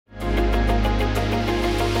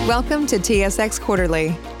Welcome to TSX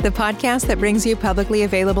Quarterly, the podcast that brings you publicly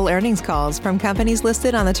available earnings calls from companies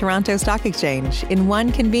listed on the Toronto Stock Exchange in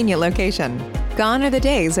one convenient location. Gone are the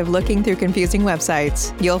days of looking through confusing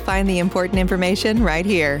websites. You'll find the important information right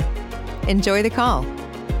here. Enjoy the call.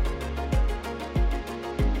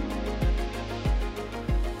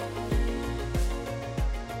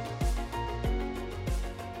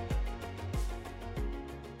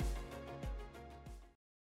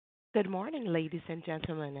 Good morning, ladies and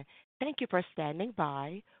gentlemen. Thank you for standing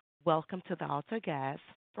by. Welcome to the AltaGas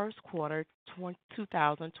First Quarter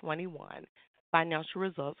 2021 Financial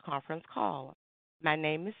Results Conference Call. My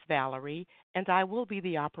name is Valerie, and I will be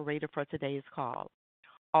the operator for today's call.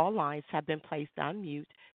 All lines have been placed on mute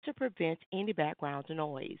to prevent any background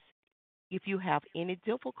noise. If you have any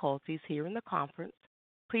difficulties hearing the conference,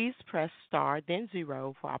 please press star then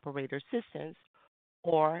zero for operator assistance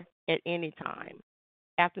or at any time.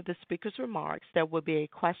 After the speaker's remarks, there will be a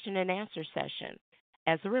question and answer session.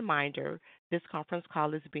 As a reminder, this conference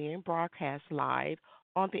call is being broadcast live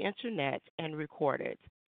on the internet and recorded.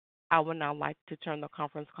 I would now like to turn the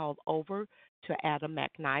conference call over to Adam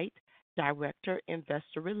McKnight, Director,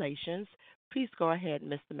 Investor Relations. Please go ahead,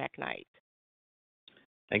 Mr. McKnight.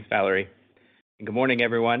 Thanks, Valerie. And good morning,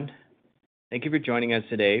 everyone. Thank you for joining us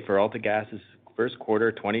today for AltaGas's First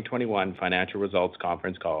Quarter 2021 Financial Results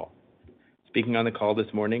Conference Call. Speaking on the call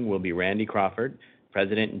this morning will be Randy Crawford,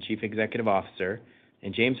 President and Chief Executive Officer,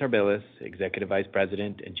 and James Harbilas, Executive Vice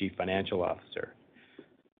President and Chief Financial Officer.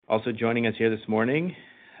 Also joining us here this morning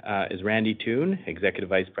is Randy Toone, Executive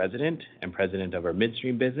Vice President and President of our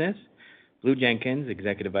Midstream business, Blue Jenkins,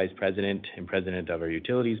 Executive Vice President and President of our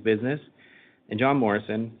Utilities business, and John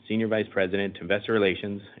Morrison, Senior Vice President, Investor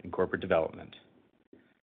Relations and Corporate Development.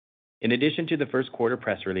 In addition to the first quarter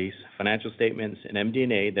press release, financial statements, and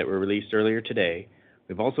MD&A that were released earlier today,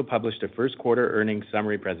 we've also published a first quarter earnings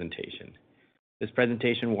summary presentation. This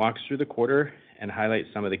presentation walks through the quarter and highlights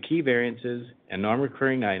some of the key variances and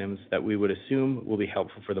non-recurring items that we would assume will be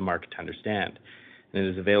helpful for the market to understand, and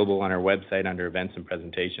it is available on our website under Events and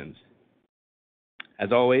Presentations.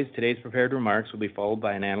 As always, today's prepared remarks will be followed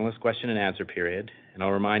by an analyst question and answer period, and I'll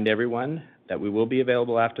remind everyone that we will be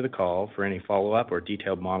available after the call for any follow-up or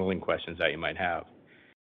detailed modeling questions that you might have.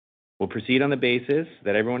 We'll proceed on the basis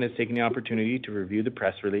that everyone has taken the opportunity to review the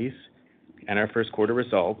press release and our first quarter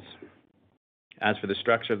results. As for the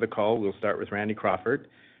structure of the call, we'll start with Randy Crawford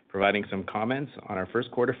providing some comments on our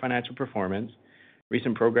first quarter financial performance,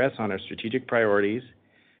 recent progress on our strategic priorities,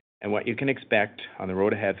 and what you can expect on the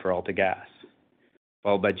road ahead for AltaGas.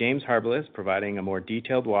 Followed by James Harbilas providing a more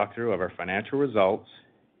detailed walkthrough of our financial results,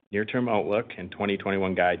 near-term outlook, and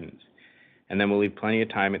 2021 guidance. And then we'll leave plenty of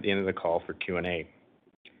time at the end of the call for Q&A.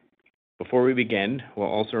 Before we begin, we'll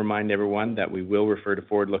also remind everyone that we will refer to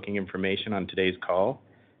forward-looking information on today's call.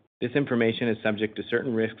 This information is subject to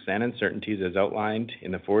certain risks and uncertainties as outlined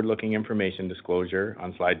in the forward-looking information disclosure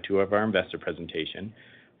on slide 2 of our investor presentation,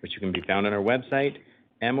 which can be found on our website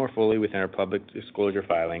and more fully within our public disclosure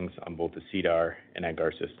filings on both the SEDAR and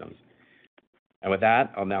EDGAR systems. And with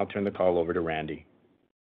that, I'll now turn the call over to Randy.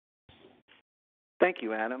 Thank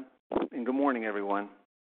you, Adam, and good morning, everyone.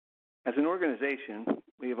 As an organization,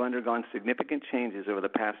 we have undergone significant changes over the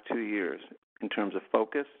past 2 years in terms of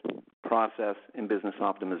focus, process, and business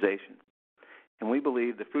optimization. And we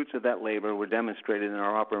believe the fruits of that labor were demonstrated in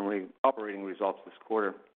our operating results this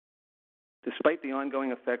quarter. Despite the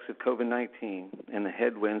ongoing effects of COVID-19 and the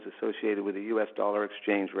headwinds associated with the U.S. dollar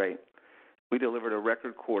exchange rate, we delivered a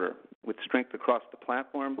record quarter with strength across the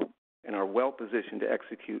platform and are well positioned to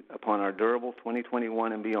execute upon our durable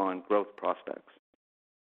 2021 and beyond growth prospects.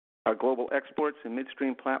 Our global exports and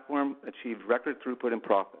midstream platform achieved record throughput and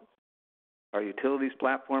profits. Our utilities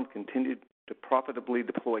platform continued to profitably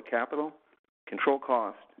deploy capital, control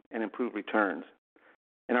costs, and improve returns.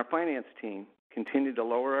 And our finance team continued to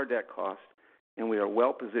lower our debt costs, and we are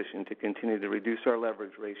well positioned to continue to reduce our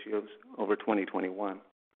leverage ratios over 2021.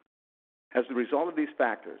 As a result of these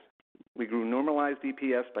factors, we grew normalized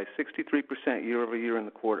EPS by 63% year over year in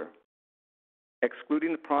the quarter.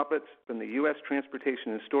 Excluding the profits from the U.S.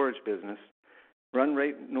 transportation and storage business, run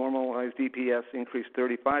rate normalized EPS increased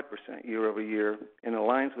 35% year over year and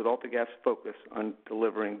aligns with AltaGas' focus on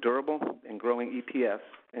delivering durable and growing EPS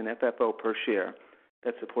and FFO per share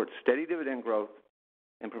that supports steady dividend growth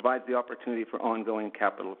and provides the opportunity for ongoing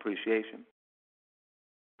capital appreciation.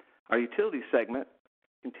 Our utility segment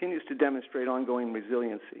continues to demonstrate ongoing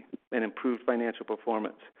resiliency and improved financial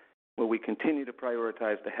performance, where we continue to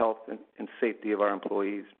prioritize the health and safety of our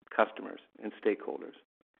employees, customers, and stakeholders.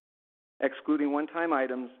 Excluding one-time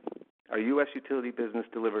items, our U.S. utility business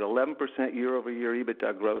delivered 11% year-over-year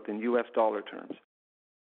EBITDA growth in U.S. dollar terms,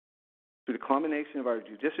 Through the combination of our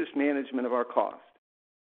judicious management of our cost,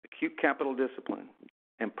 acute capital discipline,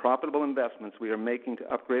 and profitable investments we are making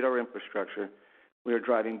to upgrade our infrastructure, we are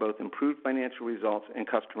driving both improved financial results and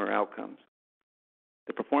customer outcomes.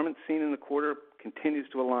 The performance seen in the quarter continues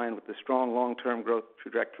to align with the strong long-term growth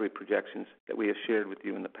trajectory projections that we have shared with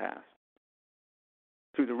you in the past.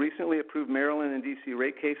 Through the recently approved Maryland and D.C.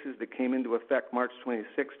 rate cases that came into effect March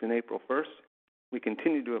 26th and April 1st, we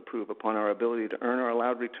continue to improve upon our ability to earn our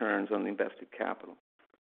allowed returns on the invested capital.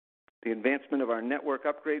 The advancement of our network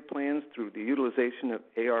upgrade plans through the utilization of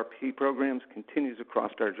ARP programs continues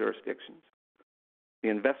across our jurisdictions. The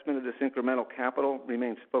investment of this incremental capital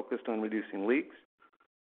remains focused on reducing leaks,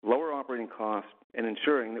 lower operating costs, and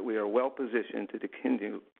ensuring that we are well positioned to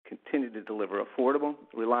continue to deliver affordable,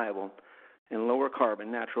 reliable, and lower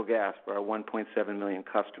carbon natural gas for our 1.7 million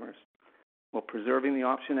customers, while preserving the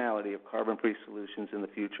optionality of carbon-free solutions in the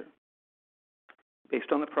future.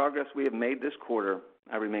 Based on the progress we have made this quarter,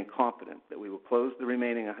 I remain confident that we will close the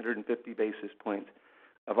remaining 150 basis points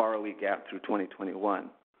of ROE gap through 2021,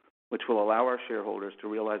 which will allow our shareholders to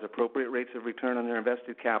realize appropriate rates of return on their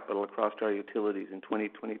invested capital across our utilities in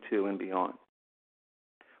 2022 and beyond.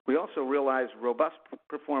 We also realized robust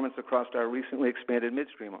performance across our recently expanded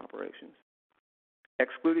midstream operations.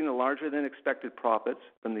 Excluding the larger-than-expected profits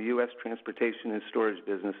from the U.S. transportation and storage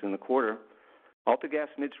business in the quarter, AltaGas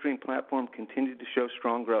midstream platform continued to show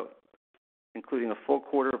strong growth, including a full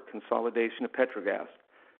quarter of consolidation of Petrogas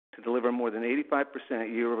to deliver more than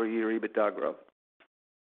 85% year-over-year EBITDA growth.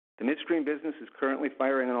 The midstream business is currently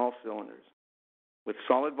firing on all cylinders, with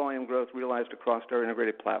solid volume growth realized across our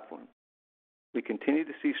integrated platform. We continue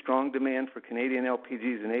to see strong demand for Canadian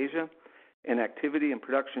LPGs in Asia, and activity and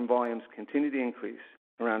production volumes continue to increase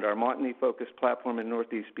around our Montney-focused platform in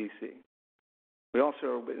Northeast BC. We also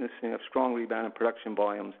are witnessing a strong rebound in production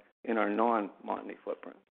volumes in our non-Montney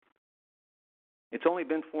footprint. It's only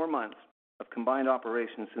been 4 months of combined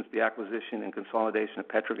operations since the acquisition and consolidation of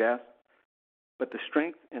Petrogas, but the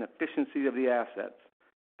strength and efficiency of the assets,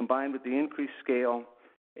 combined with the increased scale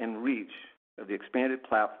and reach of the expanded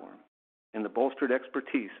platform and the bolstered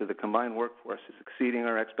expertise of the combined workforce, is exceeding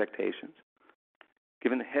our expectations.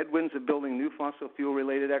 Given the headwinds of building new fossil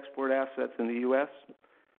fuel-related export assets in the U.S.,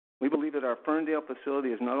 we believe that our Ferndale facility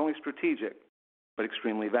is not only strategic, but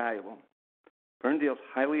extremely valuable. Ferndale's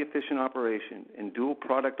highly efficient operation and dual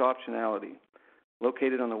product optionality,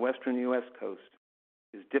 located on the western U.S. coast,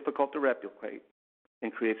 is difficult to replicate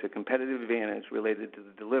and creates a competitive advantage related to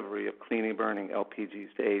the delivery of cleanly burning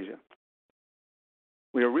LPGs to Asia.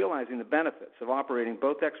 We are realizing the benefits of operating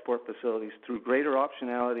both export facilities through greater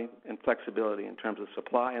optionality and flexibility in terms of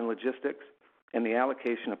supply and logistics and the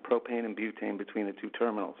allocation of propane and butane between the two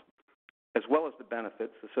terminals, as well as the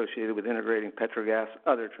benefits associated with integrating Petrogas'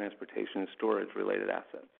 other transportation and storage-related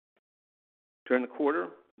assets. During the quarter,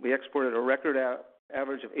 we exported a record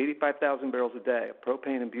average of 85,000 barrels a day of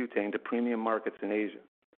propane and butane to premium markets in Asia,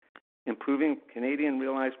 improving Canadian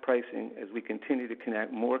realized pricing as we continue to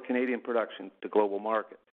connect more Canadian production to global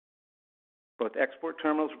markets. Both export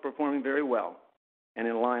terminals are performing very well and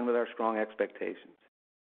in line with our strong expectations.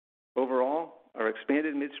 Overall, our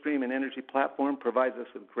expanded midstream and energy platform provides us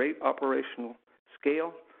with great operational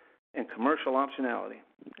scale and commercial optionality,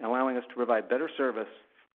 allowing us to provide better service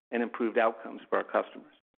and improved outcomes for our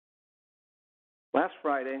customers. Last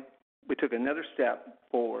Friday, we took another step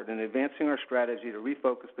forward in advancing our strategy to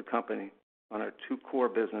refocus the company on our two core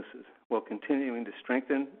businesses while continuing to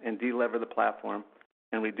strengthen and delever the platform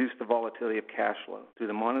and reduce the volatility of cash flow through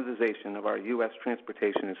the monetization of our U.S.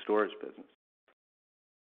 transportation and storage business.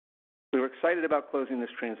 We were excited about closing this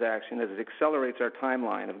transaction as it accelerates our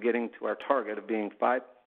timeline of getting to our target of being 5x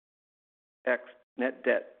net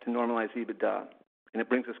debt to normalized EBITDA, and it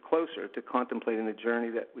brings us closer to contemplating the journey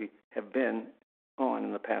that we have been on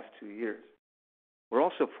in the past 2 years. We're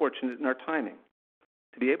also fortunate in our timing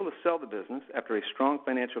to be able to sell the business after a strong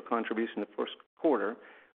financial contribution in the first quarter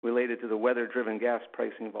related to the weather-driven gas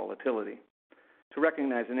pricing volatility, to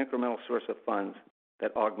recognize an incremental source of funds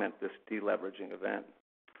that augment this deleveraging event.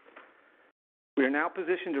 We are now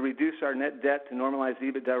positioned to reduce our net debt to normalized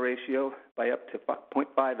EBITDA ratio by up to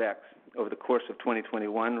 0.5x over the course of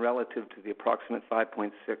 2021 relative to the approximate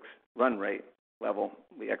 5.6 run rate level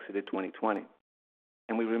we exited 2020.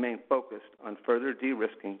 And we remain focused on further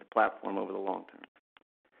de-risking the platform over the long term.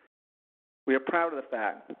 We are proud of the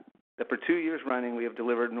fact that for 2 years running, we have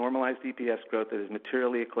delivered normalized EPS growth that has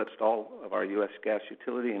materially eclipsed all of our U.S. gas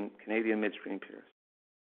utility and Canadian midstream peers.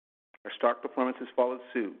 Our stock performance has followed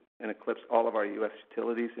suit and eclipsed all of our U.S.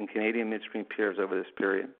 utilities and Canadian midstream peers over this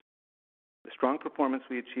period. The strong performance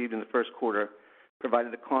we achieved in the first quarter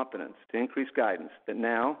provided the confidence to increase guidance that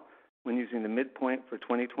now, when using the midpoint for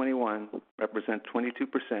 2021, represent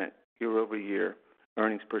 22% year-over-year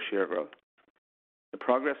earnings per share growth. The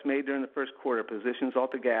progress made during the first quarter positions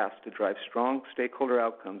AltaGas to drive strong stakeholder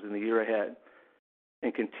outcomes in the year ahead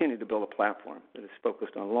and continue to build a platform that is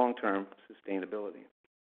focused on long-term sustainability.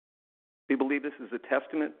 We believe this is a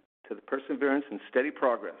testament to the perseverance and steady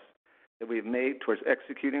progress that we have made towards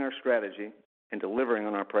executing our strategy and delivering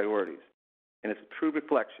on our priorities, and it's a true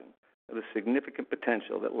reflection of the significant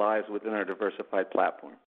potential that lies within our diversified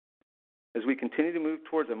platform. As we continue to move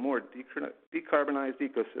towards a more decarbonized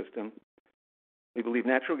ecosystem, we believe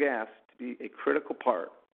natural gas to be a critical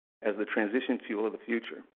part as the transition fuel of the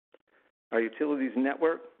future. Our utilities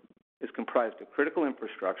network is comprised of critical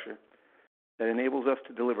infrastructure that enables us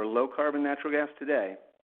to deliver low-carbon natural gas today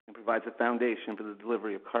and provides a foundation for the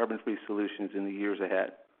delivery of carbon-free solutions in the years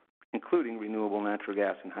ahead, including renewable natural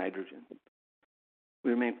gas and hydrogen.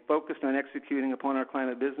 We remain focused on executing upon our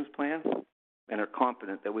climate business plan and are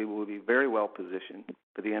confident that we will be very well positioned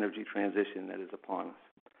for the energy transition that is upon us.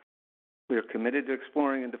 We are committed to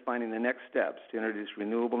exploring and defining the next steps to introduce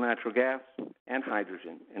renewable natural gas and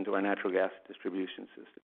hydrogen into our natural gas distribution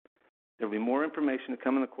system. There will be more information to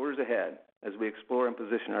come in the quarters ahead as we explore and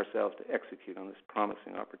position ourselves to execute on this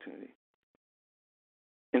promising opportunity.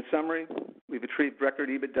 In summary, we've achieved record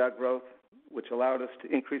EBITDA growth, which allowed us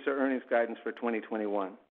to increase our earnings guidance for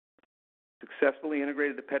 2021. Successfully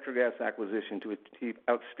integrated the Petrogas acquisition to achieve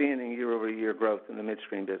outstanding year-over-year growth in the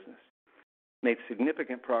midstream business. Made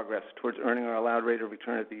significant progress towards earning our allowed rate of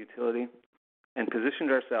return at the utility, and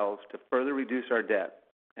positioned ourselves to further reduce our debt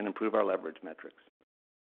and improve our leverage metrics.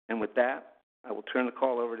 And with that, I will turn the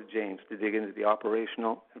call over to James to dig into the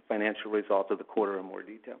operational and financial results of the quarter in more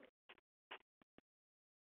detail.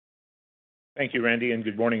 Thank you, Randy, and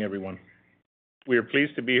good morning, everyone. We are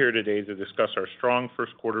pleased to be here today to discuss our strong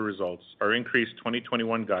first quarter results, our increased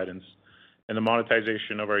 2021 guidance, and the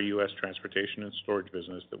monetization of our U.S. transportation and storage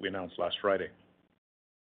business that we announced last Friday.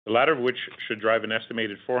 The latter of which should drive an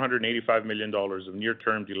estimated $485 million of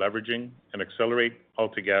near-term deleveraging and accelerate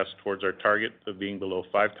AltaGas towards our target of being below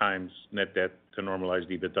 5 times net debt to normalized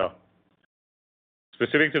EBITDA.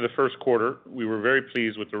 Specific to the first quarter, we were very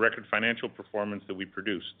pleased with the record financial performance that we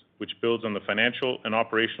produced, which builds on the financial and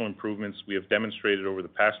operational improvements we have demonstrated over the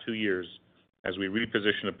past 2 years as we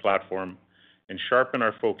reposition the platform and sharpen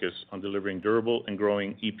our focus on delivering durable and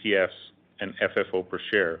growing EPS and FFO per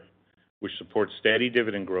share, which supports steady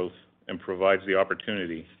dividend growth and provides the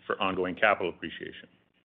opportunity for ongoing capital appreciation.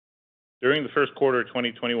 During the first quarter of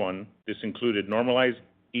 2021, this included normalized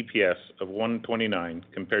EPS of $1.29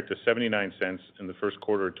 compared to 79 cents in the first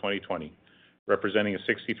quarter of 2020, representing a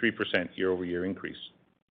 63% year-over-year increase.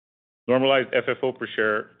 Normalized FFO per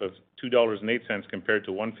share of $2.08 compared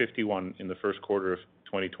to 1.51 in the first quarter of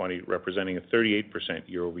 2020, representing a 38%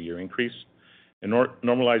 year-over-year increase, and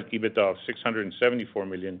normalized EBITDA of $674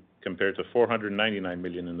 million compared to $499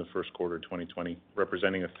 million in the first quarter of 2020,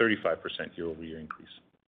 representing a 35% year-over-year increase.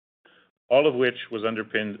 All of which was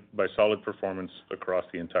underpinned by solid performance across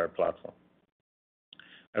the entire platform.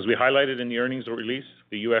 As we highlighted in the earnings release,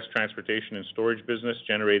 the U.S. transportation and storage business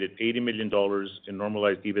generated $80 million in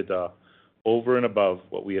normalized EBITDA over and above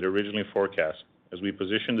what we had originally forecast as we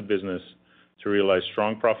positioned the business to realize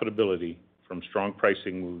strong profitability from strong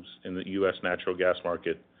pricing moves in the U.S. natural gas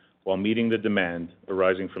market while meeting the demand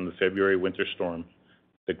arising from the February winter storm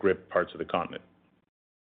that gripped parts of the continent.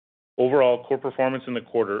 Overall, core performance in the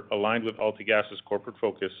quarter aligned with AltaGas's corporate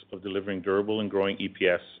focus of delivering durable and growing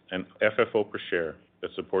EPS and FFO per share that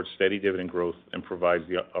supports steady dividend growth and provides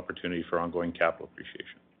the opportunity for ongoing capital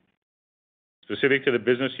appreciation. Specific to the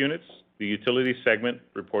business units, the utility segment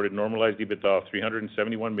reported normalized EBITDA of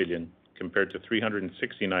 $371 million compared to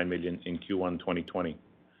 $369 million in Q1 2020.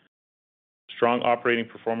 Strong operating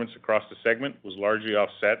performance across the segment was largely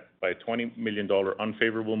offset by a $20 million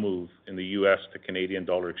unfavorable move in the U.S. to Canadian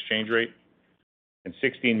dollar exchange rate and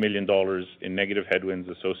 $16 million in negative headwinds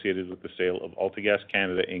associated with the sale of AltaGas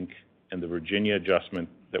Canada Inc. and the Virginia adjustment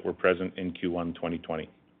that were present in Q1 2020.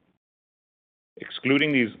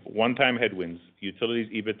 Excluding these one-time headwinds,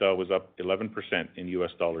 utilities EBITDA was up 11% in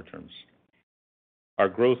U.S. dollar terms. Our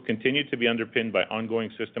growth continued to be underpinned by ongoing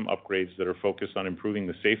system upgrades that are focused on improving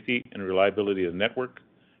the safety and reliability of the network,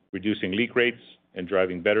 reducing leak rates, and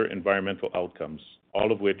driving better environmental outcomes,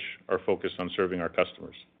 all of which are focused on serving our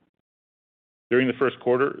customers. During the first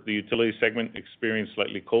quarter, the utility segment experienced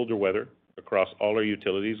slightly colder weather across all our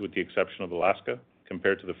utilities with the exception of Alaska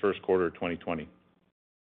compared to the first quarter of 2020.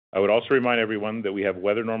 I would also remind everyone that we have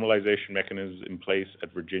weather normalization mechanisms in place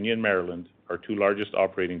at Virginia and Maryland, our 2 largest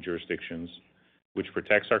operating jurisdictions, which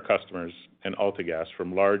protects our customers and AltaGas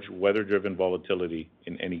from large weather-driven volatility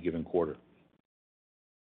in any given quarter.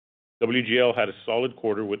 WGL had a solid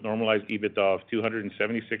quarter with normalized EBITDA of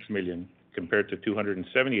 $276 million compared to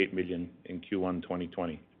 $278 million in Q1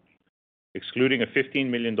 2020. Excluding a $15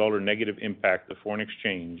 million negative impact of foreign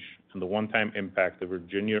exchange and the one-time impact of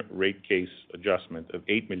Virginia rate case adjustment of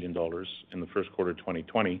 $8 million in the first quarter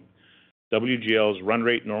 2020, WGL's run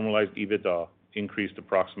rate normalized EBITDA increased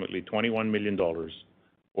approximately $21 million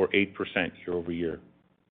or 8% year over year.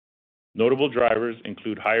 Notable drivers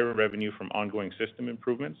include higher revenue from ongoing system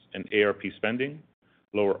improvements and ARP spending,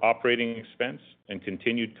 lower operating expense, and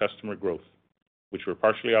continued customer growth, which were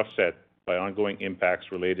partially offset by ongoing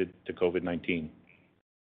impacts related to COVID-19.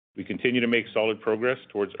 We continue to make solid progress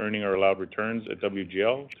towards earning our allowed returns at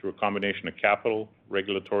WGL through a combination of capital,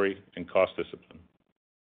 regulatory, and cost discipline.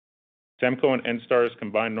 SEMCO and ENSTAR's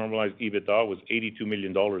combined normalized EBITDA was $82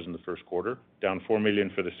 million in the first quarter, down $4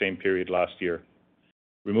 million for the same period last year.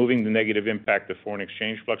 Removing the negative impact of foreign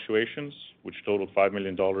exchange fluctuations, which totaled $5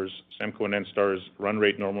 million, SEMCO and ENSTAR's run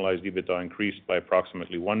rate normalized EBITDA increased by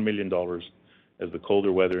approximately $1 million as the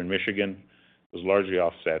colder weather in Michigan was largely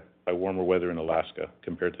offset by warmer weather in Alaska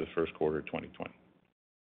compared to the first quarter of 2020.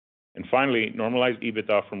 And finally, normalized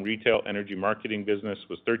EBITDA from retail energy marketing business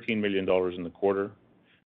was $13 million in the quarter,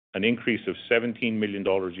 an increase of $17 million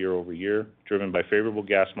year over year, driven by favorable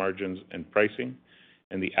gas margins and pricing,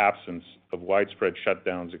 and the absence of widespread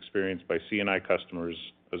shutdowns experienced by C&I customers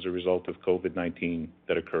as a result of COVID-19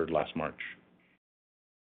 that occurred last March.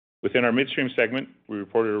 Within our midstream segment, we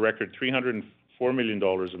reported a record $304 million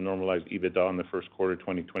of normalized EBITDA in the first quarter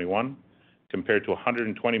 2021, compared to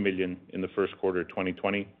 $120 million in the first quarter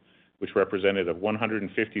 2020, which represented a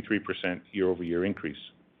 153% year-over-year increase.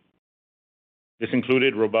 This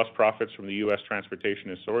included robust profits from the U.S. transportation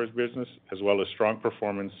and storage business, as well as strong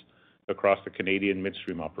performance across the Canadian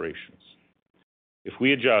midstream operations. If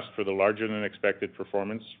we adjust for the larger than expected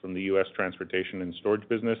performance from the U.S. transportation and storage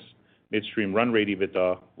business, midstream run rate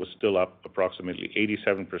EBITDA was still up approximately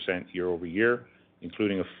 87% year over year,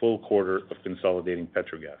 including a full quarter of consolidating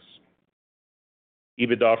Petrogas.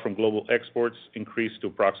 EBITDA from global exports increased to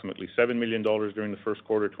approximately $7 million during the first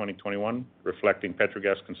quarter 2021, reflecting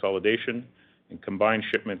Petrogas consolidation and combined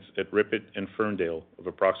shipments at Ripon and Ferndale of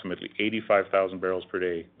approximately 85,000 barrels per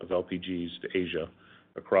day of LPGs to Asia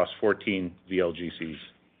across 14 VLGCs.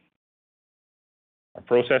 Our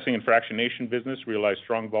processing and fractionation business realized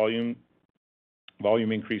strong volume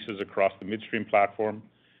increases across the midstream platform,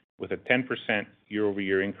 with a 10%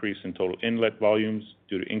 year-over-year increase in total inlet volumes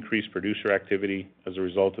due to increased producer activity as a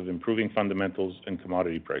result of improving fundamentals and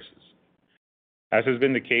commodity prices. As has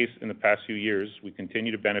been the case in the past few years, we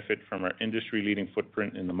continue to benefit from our industry-leading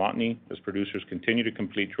footprint in the Montney as producers continue to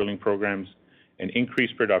complete drilling programs and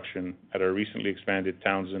increase production at our recently expanded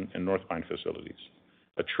Townsend and North Pine facilities,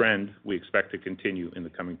 a trend we expect to continue in the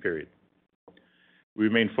coming period. We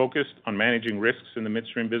remain focused on managing risks in the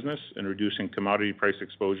midstream business and reducing commodity price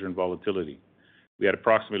exposure and volatility. We had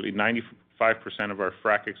approximately 95% of our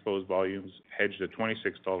frac-exposed volumes hedged at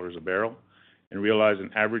 $26 a barrel and realized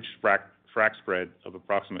an average frac spread of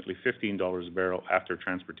approximately $15 a barrel after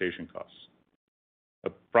transportation costs.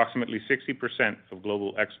 Approximately 60% of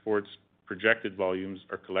global exports projected volumes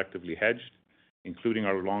are collectively hedged, including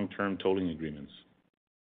our long-term tolling agreements.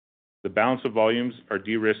 The balance of volumes are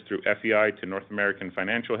de-risked through FEI to North American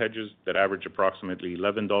financial hedges that average approximately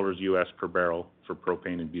 $11 US per barrel for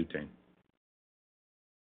propane and butane.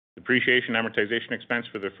 Depreciation amortization expense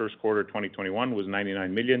for the first quarter 2021 was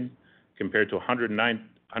 $99 million, compared to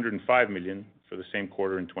 $105 million for the same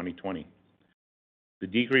quarter in 2020. The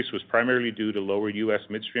decrease was primarily due to lower U.S.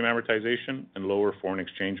 midstream amortization and lower foreign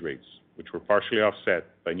exchange rates, which were partially offset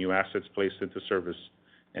by new assets placed into service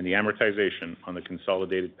and the amortization on the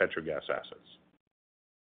consolidated Petrogas assets.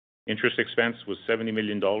 Interest expense was $70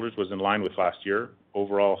 million, was in line with last year.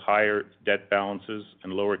 Overall, higher debt balances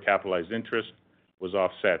and lower capitalized interest was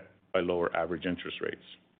offset by lower average interest rates.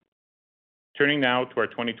 Turning now to our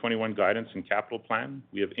 2021 guidance and capital plan,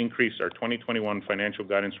 we have increased our 2021 financial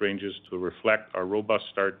guidance ranges to reflect our robust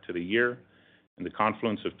start to the year and the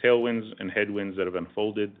confluence of tailwinds and headwinds that have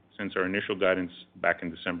unfolded since our initial guidance back in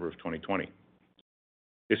December of 2020.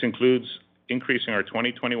 This includes increasing our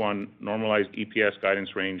 2021 normalized EPS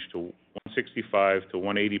guidance range to $1.65 to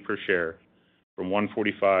 $1.80 per share from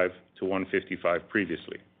 $1.45 to $1.55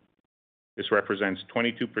 previously. This represents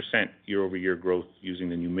 22% year-over-year growth using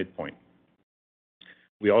the new midpoint.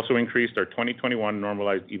 We also increased our 2021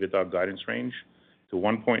 normalized EBITDA guidance range to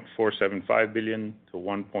 $1.475 billion to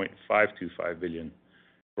 $1.525 billion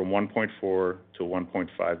from $1.4 to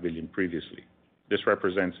 $1.5 billion previously. This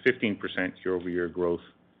represents 15% year-over-year growth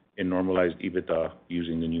in normalized EBITDA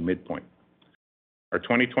using the new midpoint. Our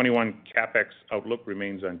 2021 CapEx outlook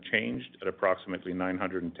remains unchanged at approximately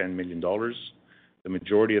 $910 million. The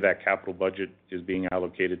majority of that capital budget is being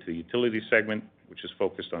allocated to the utility segment, which is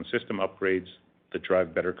focused on system upgrades that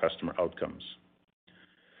drive better customer outcomes.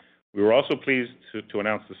 We were also pleased to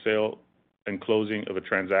announce the sale and closing of a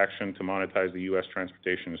transaction to monetize the U.S.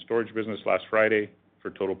 transportation and storage business last Friday for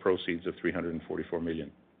total proceeds of $344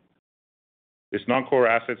 million. This non-core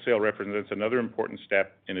asset sale represents another important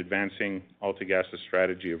step in advancing AltaGas's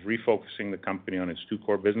strategy of refocusing the company on its two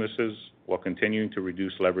core businesses while continuing to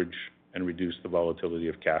reduce leverage and reduce the volatility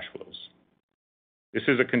of cash flows. This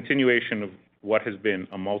is a continuation of what has been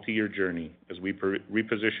a multi-year journey as we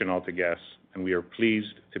reposition AltaGas, and we are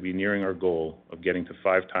pleased to be nearing our goal of getting to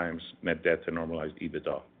 5 times net debt to normalized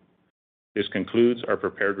EBITDA. This concludes our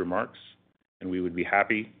prepared remarks, and we would be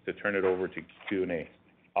happy to turn it over to Q&A.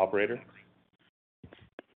 Operator?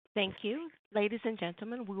 Thank you. Ladies and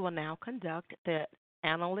gentlemen, we will now conduct the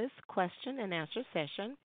analyst question and answer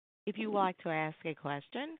session. If you would like to ask a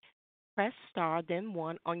question, press star then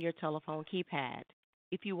 1 on your telephone keypad.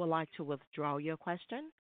 If you would like to withdraw your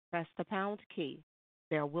question, press the pound key.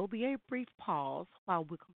 There will be a brief pause while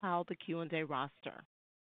we compile the Q&A roster.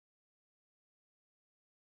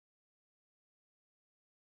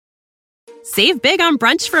 Save big on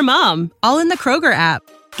brunch for mom, all in the Kroger app.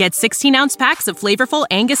 Get 16-ounce packs of flavorful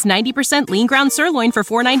Angus 90% lean ground sirloin for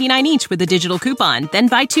 $4.99 each with a digital coupon. Then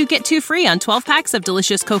buy 2, get 2 free on 12 packs of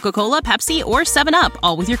delicious Coca-Cola, Pepsi, or 7-Up,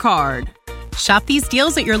 all with your card. Shop these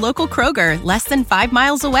deals at your local Kroger, less than 5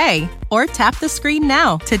 miles away. Or tap the screen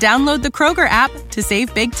now to download the Kroger app to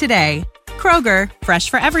save big today. Kroger, fresh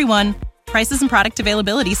for everyone. Prices and product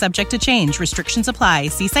availability subject to change. Restrictions apply.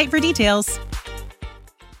 See site for details.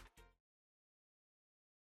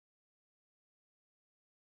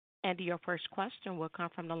 And your first question will come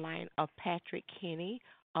from the line of Patrick Kenny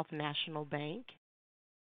of National Bank.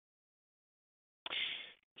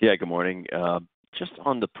 Yeah, good morning. Just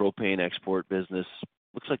on the propane export business,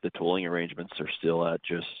 looks like the tolling arrangements are still at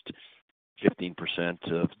just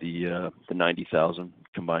 15% of the 90,000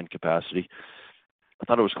 combined capacity. I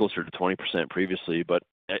thought it was closer to 20% previously, but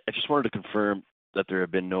I just wanted to confirm that there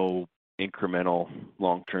have been no incremental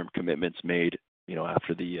long-term commitments made,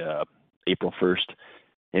 after the April 1st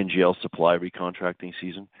NGL supply recontracting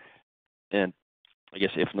season. And I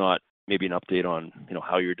guess if not, maybe an update on,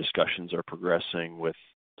 how your discussions are progressing with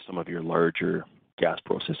some of your larger gas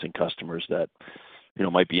processing customers that,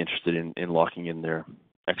 might be interested in locking in their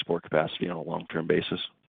export capacity on a long-term basis.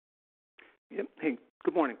 Yep. Hey,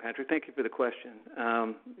 good morning, Patrick. Thank you for the question.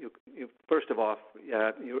 First of all,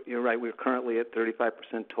 you're right. We're currently at 35%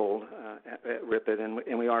 tolled at RIPET,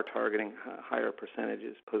 and we are targeting higher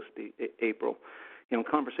percentages post the April.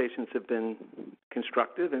 Conversations have been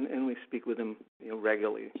constructive, and we speak with them,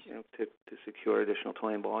 regularly, to secure additional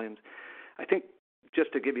tolling volumes. I think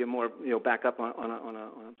just to give you more, back up on a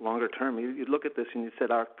longer term, you look at this and you said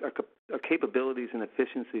our capabilities and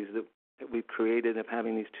efficiencies that we've created of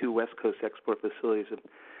having these 2 West Coast export facilities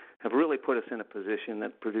have really put us in a position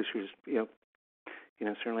that producers,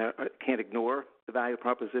 certainly can't ignore the value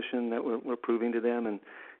proposition that we're proving to them, and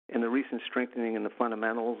the recent strengthening in the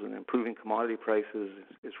fundamentals and improving commodity prices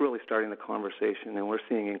is really starting the conversation, and we're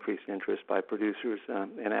seeing increased interest by producers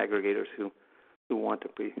and aggregators who want to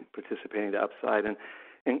be participating in the upside.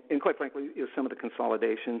 And quite frankly, some of the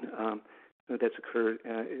consolidation that's occurred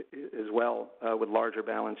as well with larger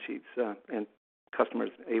balance sheets and customers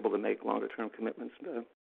able to make longer-term commitments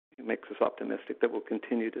it makes us optimistic that we'll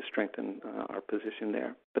continue to strengthen our position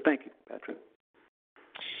there. But thank you, Patrick.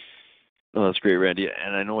 Oh, that's great, Randy.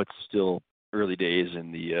 And I know it's still early days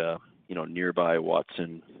in the nearby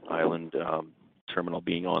Watson Island terminal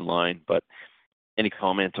being online, but any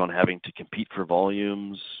comment on having to compete for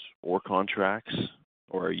volumes or contracts,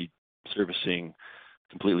 or are you servicing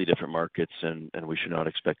completely different markets and we should not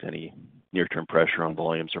expect any near-term pressure on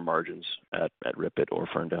volumes or margins at RIPET or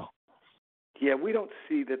Ferndale? Yeah, we don't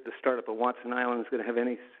see that the startup of Watson Island is going to have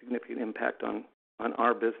any significant impact on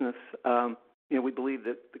our business. We believe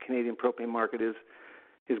that the Canadian propane market is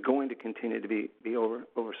going to continue to be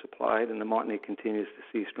oversupplied, and the Montney continues to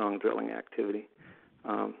see strong drilling activity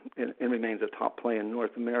and remains a top play in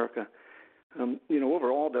North America.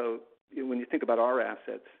 Overall, though, when you think about our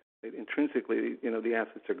assets, intrinsically, the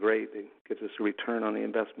assets are great. It gives us a return on the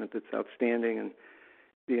investment that's outstanding, and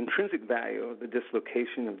the intrinsic value of the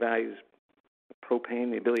dislocation of values of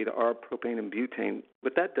propane, the ability to arb propane and butane,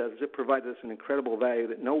 what that does is it provides us an incredible value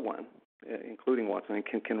that no one, including Watson,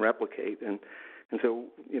 can replicate. And And so,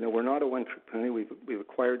 we're not a one-trick pony. We've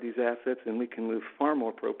acquired these assets, and we can move far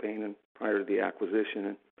more propane than prior to the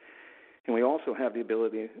acquisition. And we also have the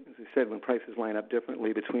ability, as I said, when prices line up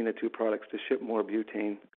differently between the two products, to ship more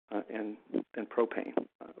butane and propane,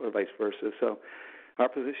 or vice versa. So our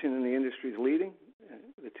position in the industry is leading.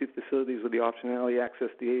 The two facilities with the optionality access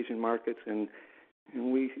the Asian markets, and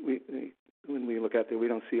we when we look out there, we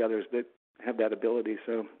don't see others that have that ability.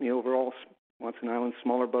 So the overall Watson Island,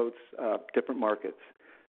 smaller boats, different markets,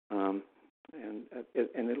 and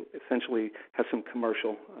it essentially has some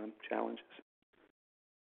commercial challenges.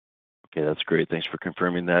 Okay, that's great. Thanks for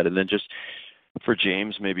confirming that. And then just for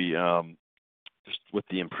James, maybe just with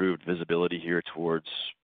the improved visibility here towards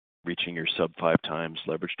reaching your sub 5 times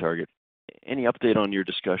leverage target, any update on your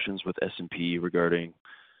discussions with S&P regarding,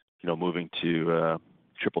 moving to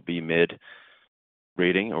BBB mid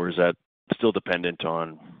rating, or is that still dependent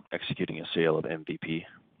on executing a sale of MVP?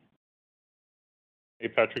 Hey,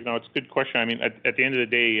 Patrick. No, it's a good question. I mean, at the end of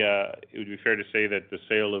the day, it would be fair to say that the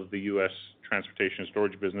sale of the U.S. transportation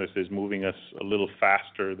storage business is moving us a little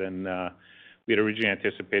faster than we had originally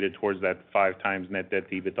anticipated towards that 5 times net debt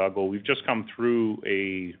to EBITDA goal. We've just come through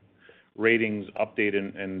a ratings update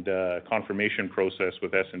and confirmation process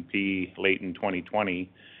with S&P late in 2020,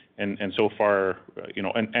 and so far,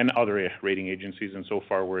 and other rating agencies, and so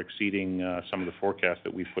far we're exceeding some of the forecasts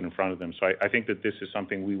that we've put in front of them. So I think that this is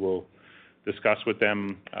something we will discuss with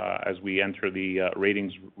them as we enter the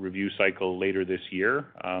ratings review cycle later this year.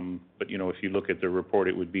 But if you look at the report,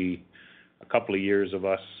 it would be a couple of years of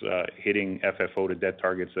us hitting FFO to debt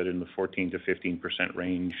targets that are in the 14 to 15%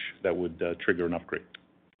 range that would trigger an upgrade.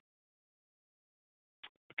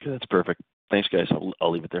 Okay, that's perfect. Thanks, guys.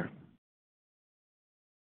 I'll leave it there.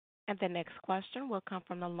 And the next question will come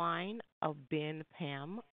from the line of Ben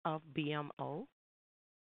Pham of BMO.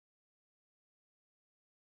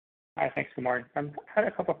 Hi, thanks. Good morning. I had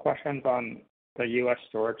a couple of questions on the U.S.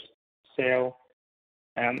 storage sale.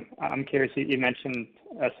 I'm curious, you mentioned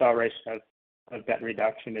acceleration of debt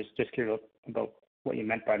reduction. Just curious about what you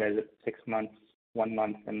meant by that. Is it 6 months, 1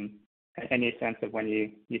 month, and any sense of when you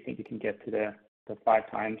think you can get to the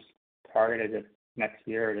 5 times target? Is it next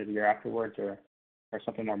year or the year afterwards, or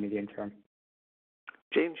something more medium term?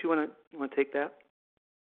 James, you want to take that?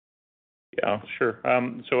 Yeah, sure.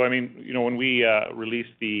 So I mean, when we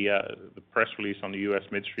released the press release on the U.S.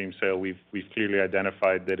 midstream sale, we've clearly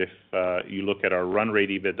identified that if you look at our run rate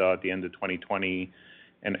EBITDA at the end of 2020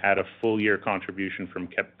 and add a full year contribution from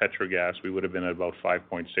Petrogas, we would have been at about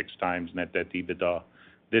 5.6 times net debt to EBITDA.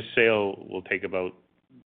 This sale will take about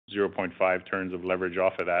 0.5 turns of leverage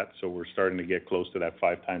off of that, so we're starting to get close to that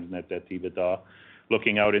 5 times net debt to EBITDA.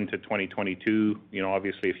 Looking out into 2022,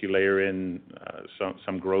 obviously if you layer in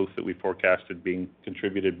some growth that we forecasted being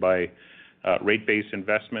contributed by rate-based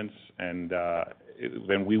investments, and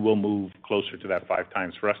then we will move closer to that 5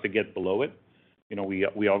 times. For us to get below it,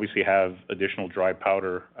 we obviously have additional dry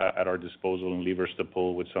powder at our disposal and levers to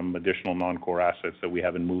pull with some additional non-core assets that we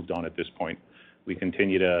haven't moved on at this point. We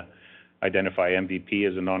continue to identify MVP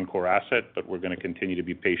as a non-core asset, but we're going to continue to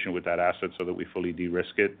be patient with that asset so that we fully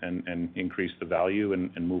de-risk it and increase the value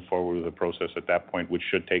and move forward with the process at that point, which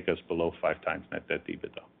should take us below 5 times net debt to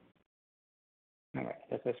EBITDA. All right,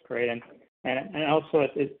 that's great. And also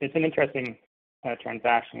it's an interesting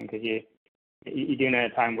transaction because you do it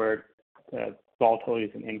at a time where the volatility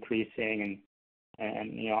is increasing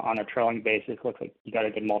and on a trailing basis looks like you got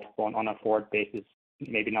a good multiple, and on a forward basis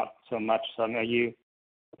maybe not so much. So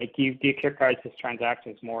do you characterize this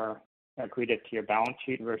transaction as more accretive to your balance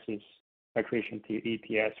sheet versus accretion to your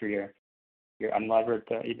EPS or your unlevered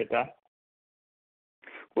EBITDA?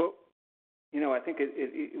 Well, I think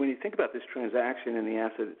when you think about this transaction and the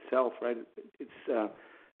asset itself, right, it's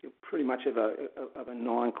pretty much of a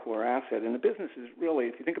non-core asset. And the business is really,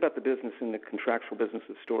 if you think about the business and the contractual business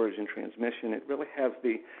of storage and transmission, it really has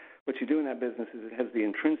what you do in that business is it has the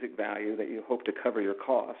intrinsic value that you hope to cover your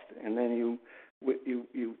cost, and then you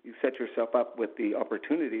set yourself up with the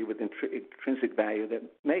opportunity with intrinsic value that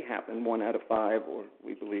may happen 1 out of 5, or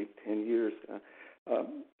we believe 10 years.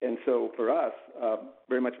 And so for us,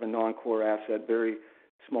 very much of a non-core asset, very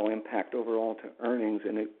small impact overall to earnings,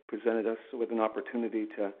 and it presented us with an opportunity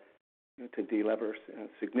to delever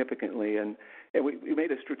significantly. And we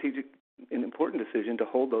made a strategic and important decision to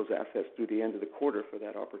hold those assets through the end of the quarter for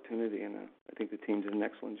that opportunity, and I think the team did an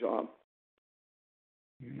excellent job.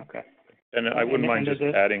 Okay. And I wouldn't mind just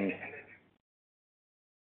adding.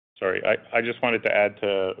 Sorry, I just wanted to add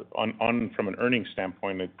from an earnings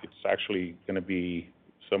standpoint, it's actually going to be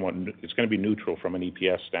neutral from an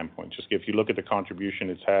EPS standpoint. Just if you look at the contribution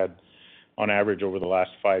it's had on average over the last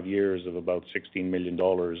 5 years of about $16 million,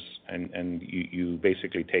 and you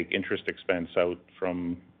basically take interest expense out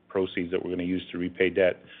from proceeds that we're going to use to repay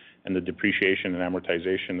debt, and the depreciation and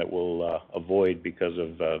amortization that we'll avoid because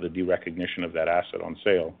of the derecognition of that asset on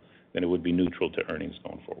sale, then it would be neutral to earnings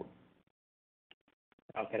going forward.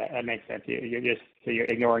 Okay, that makes sense. You're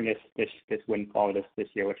ignoring this windfall this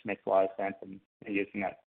year, which makes a lot of sense, and using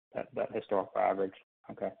that historical average.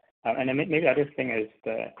 Okay, and then maybe the other thing is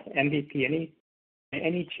the MVP.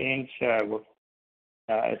 Any change with?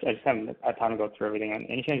 I just haven't had time to go through everything.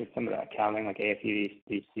 Any change with some of the accounting, like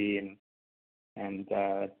AFUDC and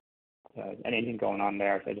anything going on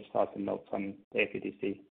there? So I just saw some notes on the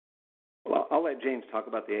AFUDC. Well, I'll let James talk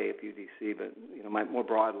about the AFUDC, but more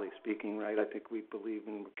broadly speaking, right? I think we believe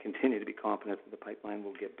and continue to be confident that the pipeline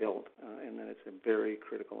will get built, and that it's a very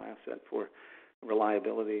critical asset for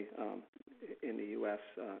reliability in the U.S.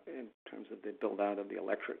 In terms of the build out of the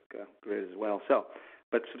electric grid as well. So,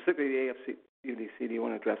 but specifically the AFUDC, do you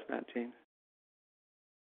want to address that, James?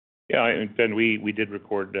 Yeah, and Ben, we did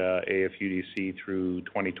record AFUDC through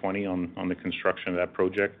 2020 on the construction of that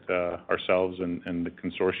project. Ourselves and the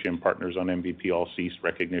consortium partners on MVP all ceased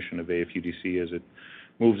recognition of AFUDC as it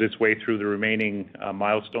moves its way through the remaining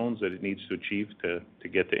milestones that it needs to achieve to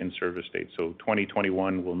get to in-service date. So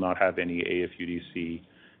 2021 will not have any AFUDC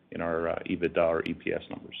in our EBITDA or EPS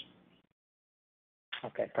numbers.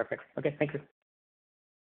 Okay, perfect. Okay, thank you.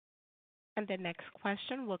 And the next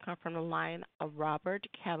question will come from the line of Robert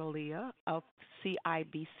Catellier of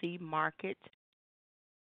CIBC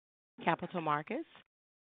Capital Markets.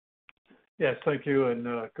 Yes, thank you, and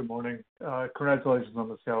good morning. Congratulations on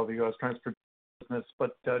the sale of the U.S. transport business.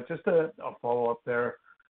 But just a follow-up there.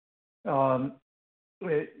 How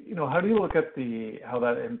do you look at how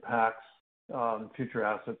that impacts future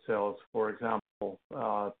asset sales? For example,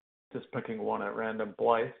 just picking one at random,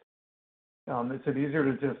 Blythe. Is it easier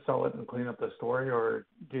to just sell it and clean up the story, or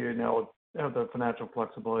do you now have the financial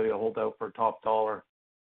flexibility to hold out for top dollar?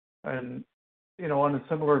 And, on a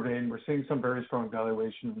similar vein, we're seeing some very strong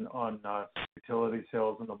valuation on utility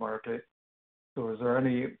sales in the market. So is there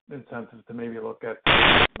any incentive to maybe look at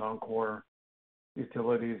non-core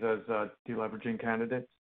utilities as deleveraging candidates?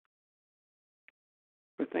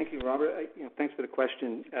 Well, thank you, Robert. Thanks for the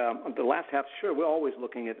question. On the last half, sure, we're always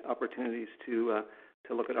looking at opportunities to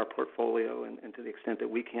look at our portfolio, and to the extent that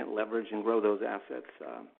we can't leverage and grow those assets,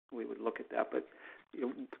 we would look at that. But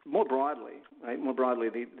more broadly,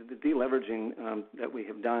 the deleveraging that we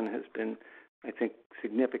have done has been, I think,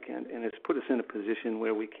 significant, and it's put us in a position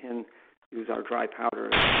where we can use our dry powder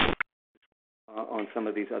on some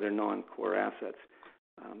of these other non-core assets.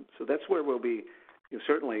 So that's where we'll be.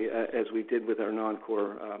 Certainly, as we did with our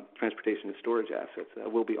non-core transportation and storage assets,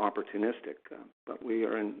 we'll be opportunistic. But we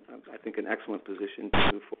are in, I think, an excellent position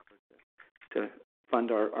to move forward to fund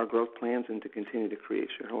our growth plans and to continue to create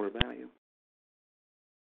shareholder value.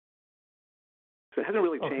 So it hasn't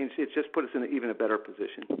really changed. It's just put us in even a better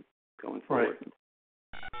position going forward. Right.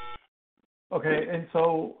 Okay, and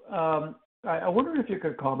so I wonder if you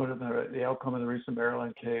could comment on the outcome of the recent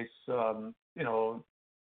Maryland case.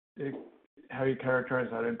 How you characterize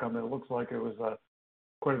that income? It looks like it was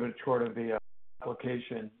quite a bit short of the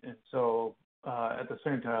application, and so at the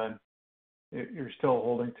same time, you're still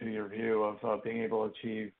holding to your view of being able to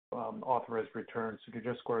achieve authorized returns. So could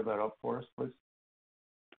you just square that up for us, please?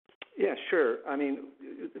 Yeah, sure. I mean,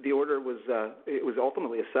 the order was it was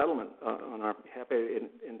ultimately a settlement on our behalf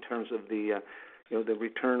in terms of the the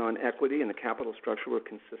return on equity and the capital structure were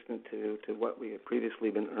consistent to what we had previously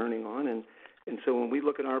been earning on, and so when we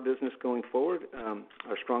look at our business going forward,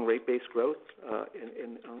 our strong rate-based growth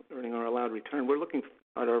in earning our allowed return, we're looking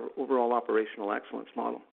at our overall operational excellence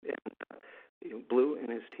model. And Blue and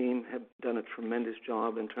his team have done a tremendous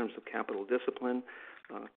job in terms of capital discipline,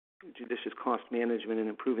 judicious cost management, and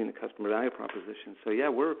improving the customer value proposition. So yeah,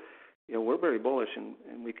 we're very bullish,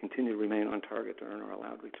 and we continue to remain on target to earn our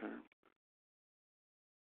allowed return.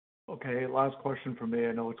 Okay, last question from me.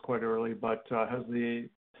 I know it's quite early, but has the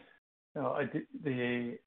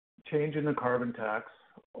change in the carbon tax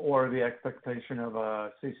or the expectation of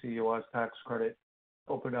a CCUS tax credit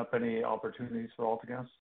opened up any opportunities for AltaGas?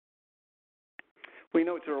 We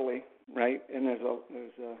know it's early, right? And there's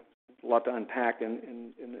a lot to unpack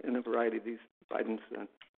in a variety of these Biden's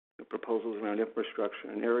proposals around infrastructure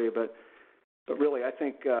and area. But really, I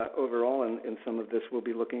think overall in some of this, we'll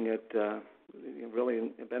be looking at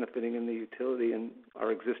really benefiting in the utility and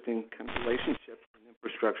our existing kind of relationship and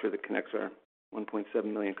infrastructure that connects our 1.7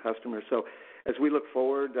 million customers. So as we look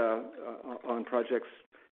forward on projects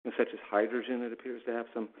such as hydrogen, it appears to have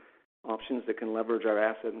some options that can leverage our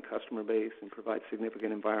asset and customer base and provide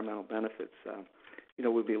significant environmental benefits.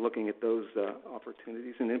 We'll be looking at those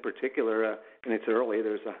opportunities, and in particular, and it's early,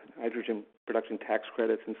 there's hydrogen production tax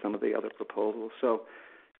credits and some of the other proposals. So,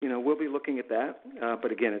 we'll be looking at that,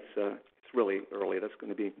 but again, it's really early. That's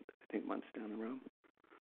going to be, I think, months down the road.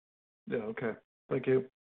 Yeah, okay. Thank you.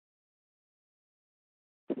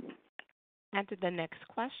 And the next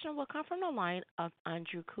question will come from the line of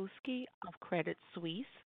Andrew Kuske of Credit Suisse.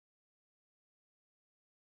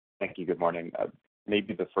 Thank you. Good morning.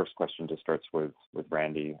 Maybe the first question just starts with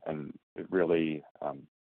Randy, and it really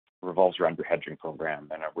revolves around your hedging program,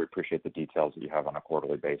 and we appreciate the details that you have on a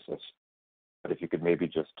quarterly basis. But if you could maybe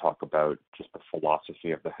just talk about just the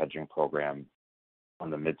philosophy of the hedging program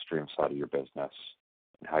on the midstream side of your business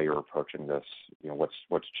and how you're approaching this,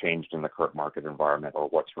 what's changed in the current market environment or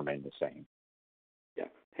what's remained the same? Yeah.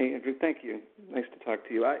 Hey, Andrew, thank you. Nice to talk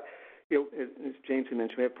to you. As James had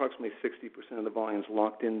mentioned, we have approximately 60% of the volumes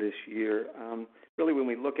locked in this year. Really, when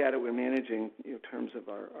we look at it, we're managing in terms of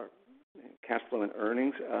our cash flow and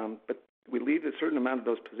earnings, but we leave a certain amount of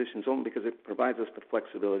those positions open because it provides us the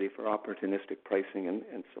flexibility for opportunistic pricing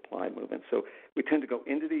and supply movement. So we tend to go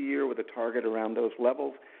into the year with a target around those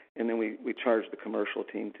levels, and then we charge the commercial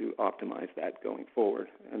team to optimize that going forward.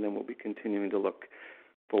 And then we'll be continuing to look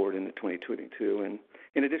forward into 2022. And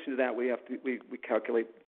in addition to that, we calculate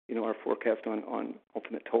our forecast on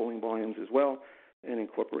ultimate tolling volumes as well, and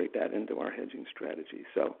incorporate that into our hedging strategy.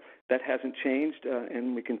 So that hasn't changed,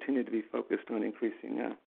 and we continue to be focused on increasing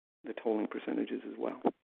the tolling percentages as well.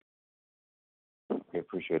 We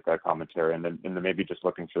appreciate that commentary. And then maybe just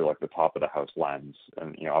looking through like the top of the house lens,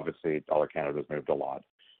 and obviously Dollar Canada's moved a lot.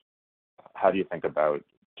 How do you think about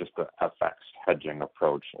just the FX hedging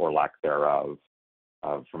approach or lack thereof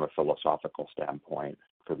from a philosophical standpoint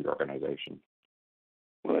for the organization?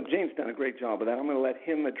 Well, James done a great job of that. I'm going to let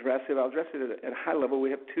him address it. I'll address it at a high level.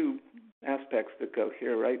 We have two aspects that go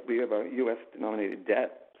here, right? We have our U.S. denominated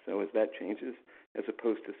debt, so as that changes, as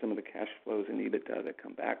opposed to some of the cash flows and EBITDA that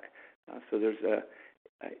come back. So there's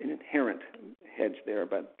an inherent hedge there.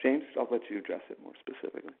 But James, I'll let you address it more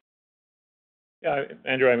specifically. Yeah,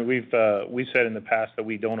 Andrew, I mean, we said in the past that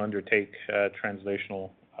we don't undertake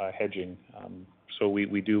translational hedging. So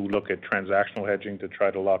we do look at transactional hedging to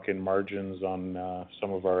try to lock in margins on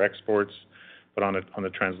some of our exports, but on the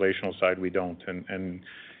translational side, we don't. And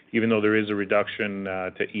even though there is a reduction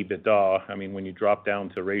to EBITDA, I mean, when you drop down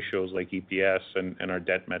to ratios like EPS and our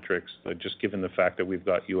debt metrics, just given the fact that we've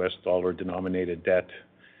got U.S. dollar denominated debt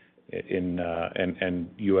and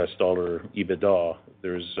U.S. dollar EBITDA,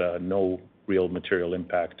 there's no real material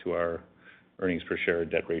impact to our earnings per share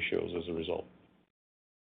debt ratios as a result.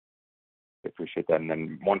 I appreciate that. And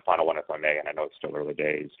then one final one, if I may, and I know it's still early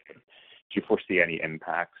days, but do you foresee any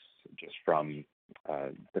impacts just from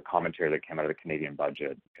the commentary that came out of the Canadian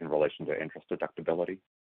budget in relation to interest deductibility?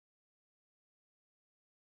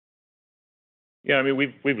 Yeah, I mean,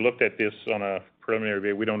 we've looked at this on a preliminary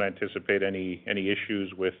basis. We don't anticipate any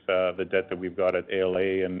issues with the debt that we've got at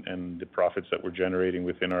ALA and the profits that we're generating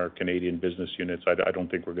within our Canadian business units. I don't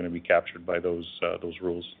think we're going to be captured by those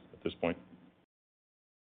rules at this point.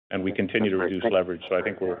 And we continue to reduce leverage, so I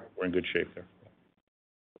think we're in good shape there.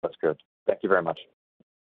 That's good. Thank you very much.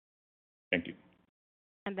 Thank you.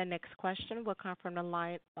 And the next question will come from the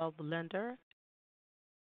line of Linda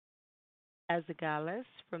Ezergailis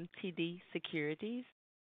from TD Securities.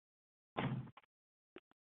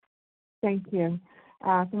 Thank you.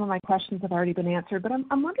 Some of my questions have already been answered, but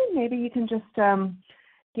I'm wondering maybe you can just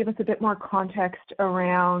give us a bit more context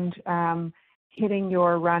around hitting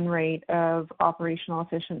your run rate of operational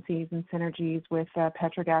efficiencies and synergies with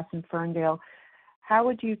Petrogas and Ferndale. How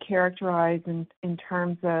would you characterize in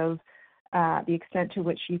terms of the extent to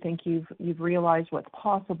which you think you've realized what's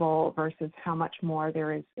possible versus how much more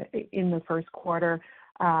there is in the first quarter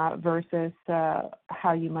versus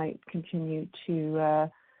how you might continue to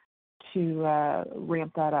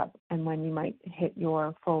ramp that up and when you might hit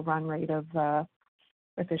your full run rate of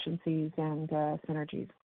efficiencies and synergies?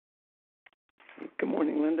 Good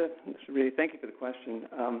morning, Linda. Thank you for the question.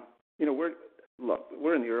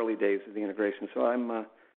 We're in the early days of the integration, so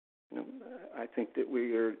I think that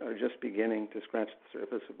we are just beginning to scratch the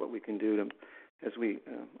surface of what we can do as we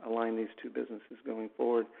align these two businesses going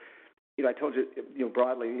forward. I told you,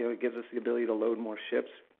 broadly, it gives us the ability to load more ships.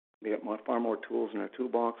 We have far more tools in our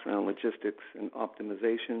toolbox around logistics and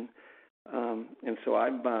optimization. And so I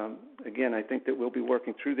think that we'll be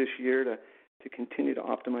working through this year to continue to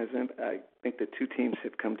optimize them. I think the two teams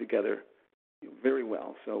have come together very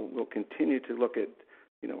well. So we'll continue to look at,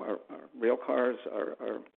 our rail cars,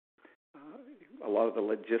 a lot of the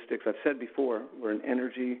logistics. I've said before, we're an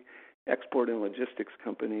energy export and logistics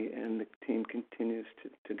company, and the team continues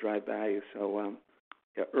to drive value. So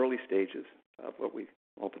early stages of what we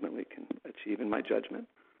ultimately can achieve, in my judgment.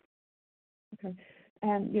 Okay.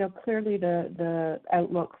 And, clearly the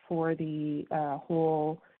outlook for the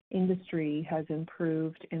whole industry has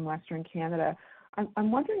improved in Western Canada.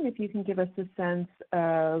 I'm wondering if you can give us a sense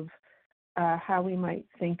of how we might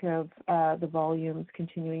think of the volumes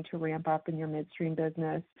continuing to ramp up in your midstream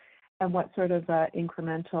business, and what sort of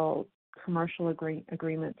incremental commercial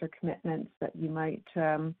agreements or commitments that you might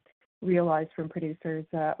realize from producers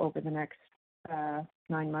over the next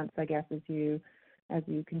 9 months, I guess, as you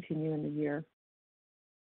continue in the year.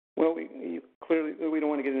 Well, clearly we don't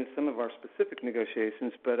want to get into some of our specific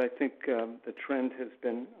negotiations, but I think the trend has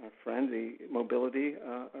been our friend. The mobility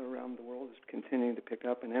around the world is continuing to pick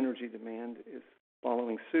up, and energy demand is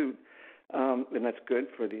following suit, and that's good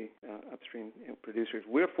for the upstream producers.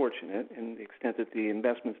 We're fortunate in the extent that the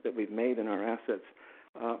investments that we've made in our assets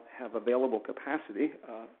have available capacity,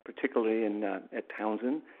 particularly at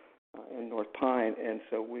Townsend and North Pine, and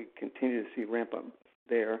so we continue to see ramp up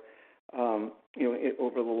there.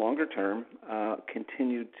 Over the longer term,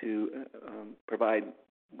 continue to provide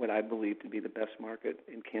what I believe to be the best market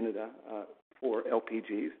in Canada for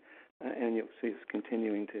LPGs, and you'll see us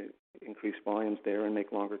continuing to increase volumes there and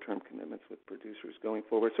make longer-term commitments with producers going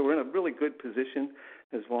forward. So we're in a really good position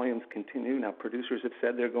as volumes continue. Now, producers have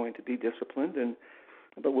said they're going to be disciplined,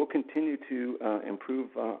 but we'll continue to improve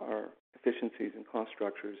our efficiencies and cost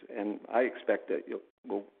structures, and I expect that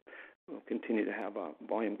we'll continue to have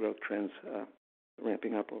volume growth trends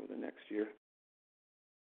ramping up over the next year.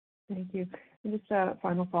 Thank you. And just a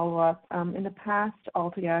final follow-up. In the past,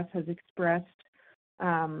 AltaGas has expressed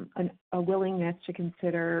a willingness to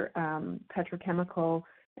consider petrochemical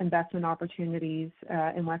investment opportunities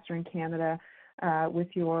in Western Canada with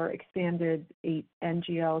your expanded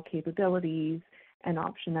NGL capabilities and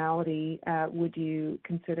optionality. Would you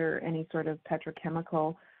consider any sort of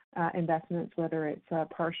petrochemical investments, whether it's a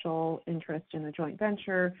partial interest in a joint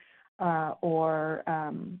venture or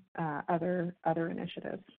other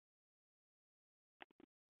initiatives?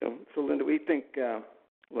 So Linda, we think, I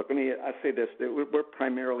say this, that we're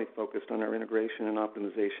primarily focused on our integration and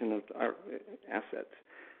optimization of our assets,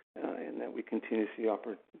 and that we continue to see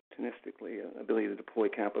opportunistically ability to deploy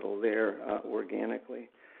capital there organically.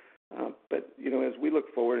 But, as we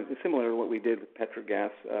look forward, it's similar to what we did with Petrogas,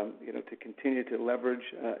 to continue to leverage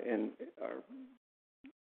in our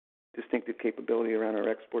distinctive capability around our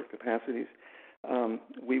export capacities.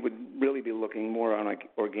 We would really be looking more on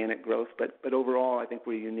organic growth, but overall, I think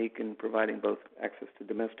we're unique in providing both access to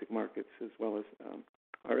domestic markets as well as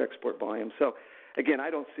our export volume. So, again, I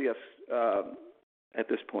don't see us at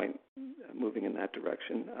this point moving in that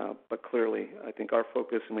direction, but clearly, I think our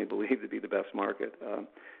focus, and we believe to be the best market,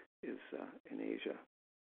 is in Asia.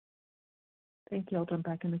 Thank you. I'll jump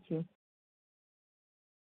back in the queue.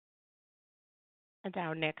 And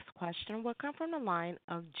our next question will come from the line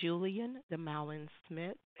of Julian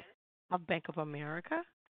Dumoulin-Smith of Bank of America.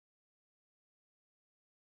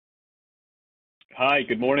 Hi,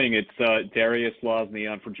 good morning. It's Darius Losny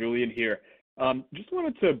on for Julian here. Just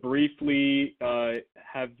wanted to briefly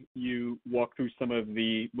have you walk through some of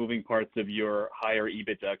the moving parts of your higher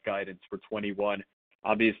EBITDA guidance for 21.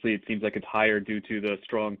 Obviously, it seems like it's higher due to the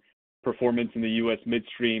strong performance in the U.S.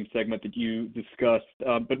 midstream segment that you discussed,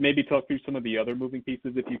 but maybe talk through some of the other moving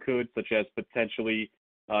pieces if you could, such as potentially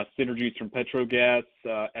synergies from Petrogas,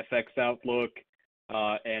 FX outlook,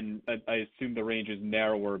 and I assume the range is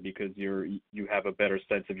narrower because you have a better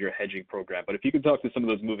sense of your hedging program. But if you could talk to some of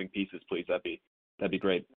those moving pieces, please, that'd be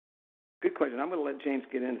great. Good question. I'm going to let James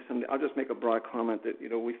get into some. I'll just make a broad comment that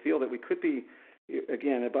we feel that we could be,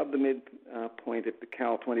 again, above the midpoint if the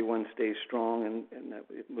Cal 21 stays strong and that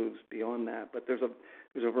it moves beyond that. But there's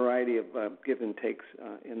a variety of give and takes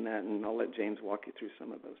in that, and I'll let James walk you through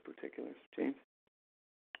some of those particulars. James?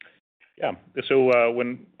 Yeah. So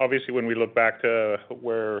when we look back to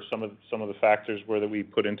where some of the factors were that we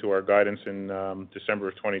put into our guidance in December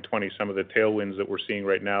of 2020, some of the tailwinds that we're seeing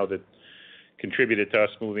right now that contributed to us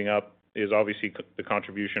moving up is obviously the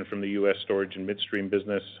contribution from the U.S. storage and midstream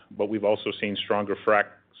business, but we've also seen stronger frac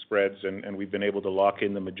spreads, and we've been able to lock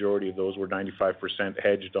in the majority of those. We're 95%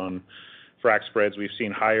 hedged on frac spreads. We've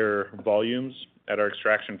seen higher volumes at our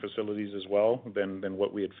extraction facilities as well than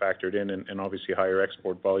what we had factored in, and obviously higher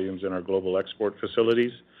export volumes in our global export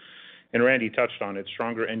facilities. And Randy touched on it.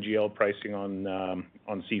 Stronger NGL pricing on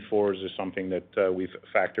C4s is something that we've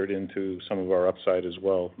factored into some of our upside as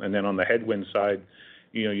well. And then on the headwind side,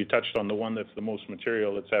 you touched on the one that's the most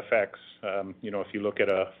material. It's FX. If you look at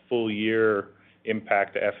a full year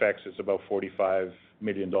impact to FX, it's about $45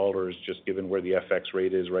 million, just given where the FX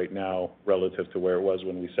rate is right now relative to where it was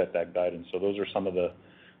when we set that guidance. So those are some of the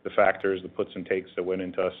factors, the puts and takes that went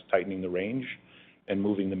into us tightening the range and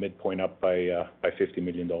moving the midpoint up by $50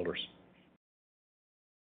 million.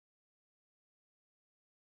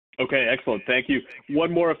 Okay, excellent. Thank you.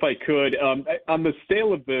 One more, if I could. On the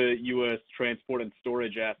sale of the U.S. transport and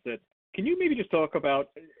storage assets, can you maybe just talk about,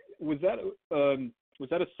 was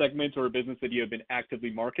that a segment or a business that you had been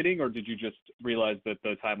actively marketing, or did you just realize that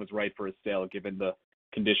the time was right for a sale given the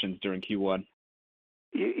conditions during Q1?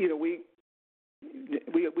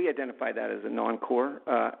 We identified that as a non-core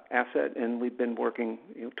asset, and we've been working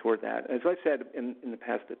toward that. As I said in the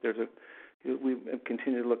past, that we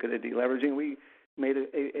continue to look at a deleveraging. We made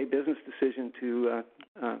a business decision to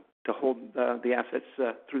hold the assets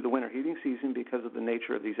through the winter heating season because of the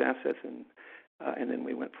nature of these assets, and then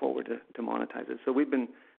we went forward to monetize it. So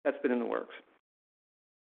that's been in the works.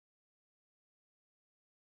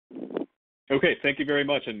 Okay, thank you very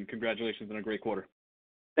much, and congratulations on a great quarter.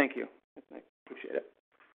 Thank you. I appreciate it.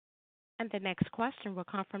 And the next question will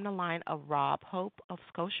come from the line of Rob Hope of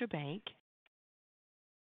Scotiabank.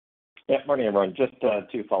 Yeah, morning, everyone. Just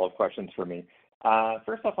two follow-up questions for me.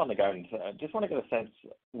 First off, on the guidance, just want to get a sense,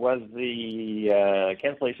 was the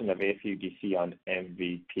cancellation of AFUDC on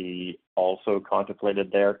MVP also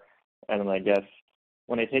contemplated there? And then I guess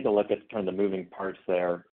when I take a look at kind of the moving parts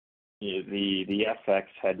there, the FX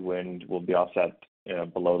headwind will be offset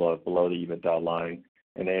below the EBITDA line,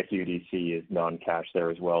 and AFUDC is non-cash there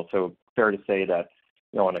as well. So fair to say that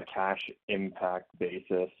on a cash impact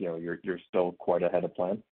basis, you're still quite ahead of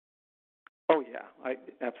plan. Oh yeah, I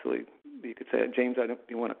absolutely. You could say it. James, do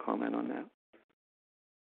you want to comment on that?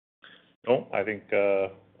 No, I think I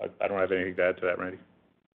don't have anything to add to that, Randy.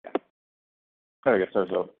 Yeah. I guess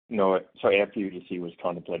there's no. So AFUDC was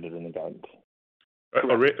contemplated in the guidance.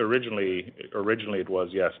 Originally it was,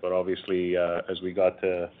 yes, but obviously as we got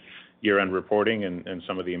to year-end reporting and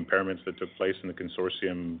some of the impairments that took place in the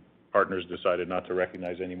consortium, partners decided not to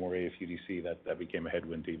recognize any more AFUDC. That became a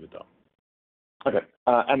headwind to EBITDA. Okay.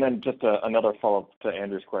 And then just another follow-up to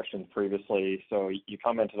Andrew's question previously. So you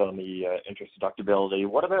commented on the interest deductibility.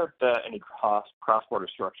 What about any cross-border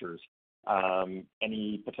structures?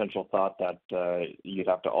 Any potential thought that you'd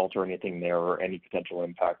have to alter anything there, or any potential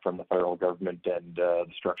impact from the federal government and the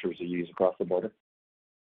structures you use across the border?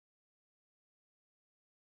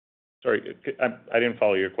 Sorry, I didn't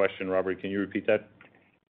follow your question, Robert. Can you repeat that?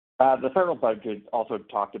 The federal budget also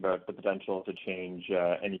talked about the potential to change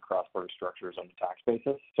any cross-border structures on the tax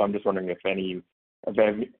basis. So I'm just wondering if you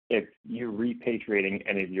repatriating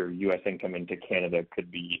any of your U.S. income into Canada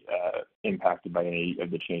could be impacted by any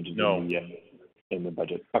of the changes in the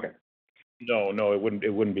budget. Okay. No,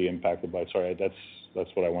 it wouldn't be impacted by. Sorry, that's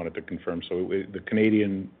what I wanted to confirm. So the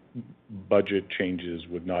Canadian budget changes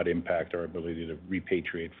would not impact our ability to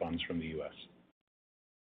repatriate funds from the U.S.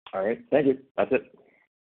 All right. Thank you. That's it.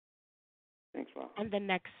 Thanks, Rob. And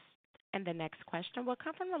the next question will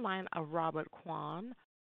come from the line of Robert Kwan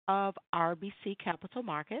of RBC Capital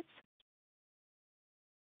Markets.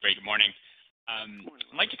 Great. Good morning.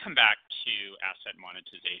 I'd like to come back to asset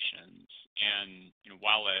monetizations. And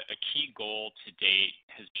while a key goal to date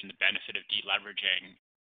has been the benefit of deleveraging,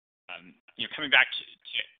 coming back to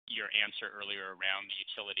your answer earlier around the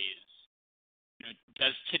utilities,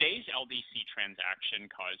 does today's LDC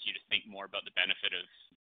transaction cause you to think more about the benefit of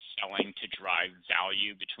selling to drive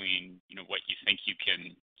value between what you think you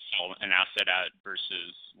can sell an asset at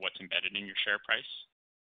versus what's embedded in your share price?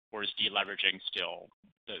 Or is deleveraging still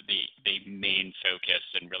the main focus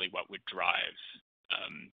and really what would drive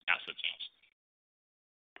asset sales?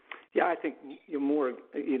 Yeah, I think more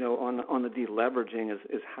on the deleveraging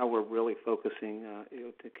is how we're really focusing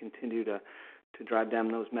to continue to drive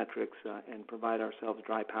down those metrics and provide ourselves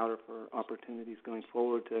dry powder for opportunities going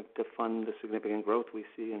forward to fund the significant growth we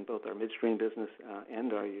see in both our midstream business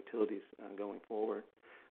and our utilities going forward.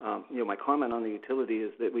 My comment on the utility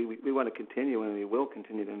is that we want to continue and we will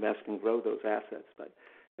continue to invest and grow those assets. But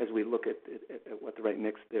as we look at what the right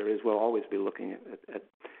mix there is, we'll always be looking at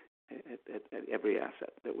every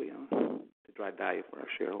asset that we own to drive value for our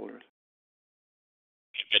shareholders.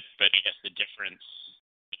 But I guess the difference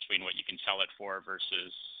between what you can sell it for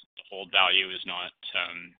versus the hold value is not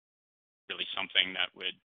really something that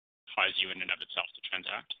would cause you in and of itself to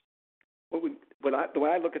transact? The way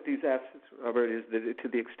I look at these assets, Robert, is that to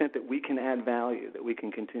the extent that we can add value, that we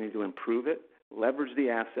can continue to improve it, leverage the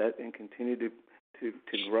asset, and continue to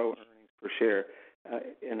grow earnings per share,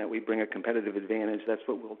 and that we bring a competitive advantage, that's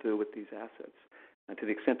what we'll do with these assets. To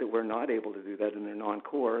the extent that we're not able to do that and they're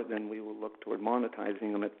non-core, then we will look toward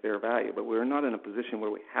monetizing them at fair value. But we're not in a position where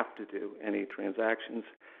we have to do any transactions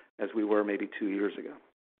as we were maybe 2 years ago.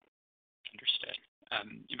 Understood.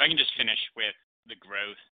 If I can just finish with the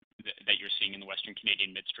growth that you're seeing in the Western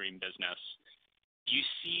Canadian midstream business, do you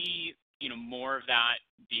see more of that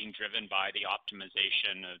being driven by the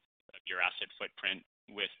optimization of your asset footprint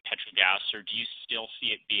with Petrogas, or do you still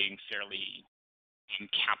see it being fairly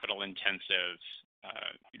capital intensive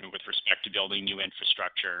with respect to building new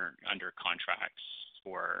infrastructure under contracts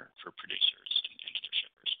for producers and other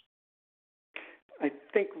shippers? I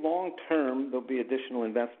think long term there'll be additional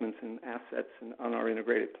investments in assets and on our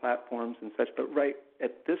integrated platforms and such, but right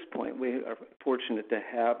at this point we are fortunate to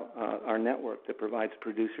have our network that provides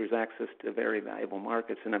producers access to very valuable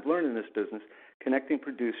markets. And I've learned in this business, connecting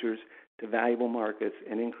producers to valuable markets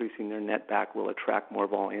and increasing their net back will attract more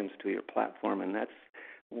volumes to your platform, and that's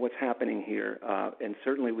what's happening here. And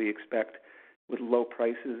certainly we expect with low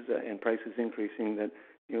prices and prices increasing that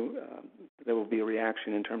there will be a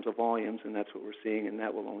reaction in terms of volumes, and that's what we're seeing, and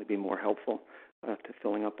that will only be more helpful to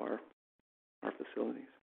filling up our facilities.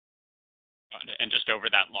 And just over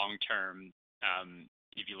that long term,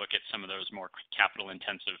 if you look at some of those more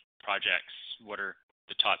capital-intensive projects, what are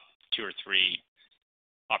the top 2 or 3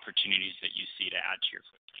 opportunities that you see to add to your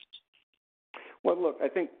footprint? Well, look, I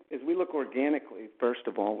think as we look organically, first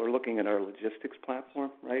of all, we're looking at our logistics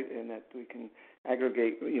platform, right, and that we can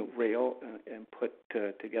aggregate rail and put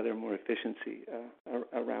together more efficiency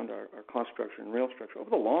around our cost structure and rail structure. Over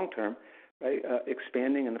the long term, right,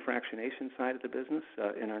 expanding in the fractionation side of the business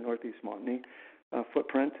in our Northeast Montney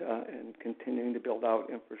footprint and continuing to build out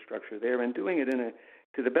infrastructure there and doing it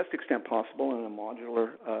to the best extent possible in a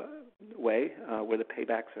modular way where the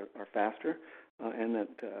paybacks are faster and that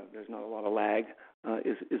there's not a lot of lag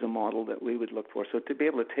is a model that we would look for. So to be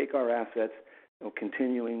able to take our assets,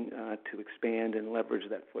 continuing to expand and leverage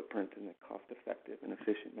that footprint in a cost-effective and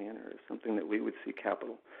efficient manner is something that we would see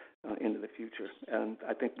capital into the future. And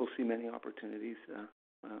I think we'll see many opportunities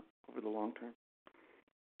over the long term.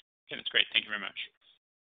 Okay, that's great. Thank you very much.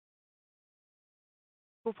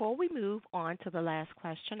 Before we move on to the last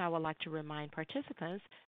question, I would like to remind participants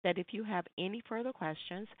that if you have any further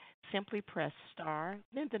questions, simply press star,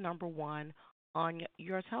 then the number 1 on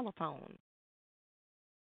your telephone.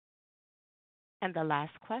 And the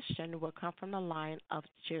last question will come from the line of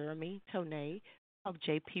Jeremy Tonet of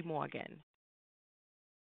J.P. Morgan.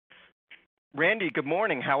 Randy, good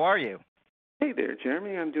morning. How are you? Hey there,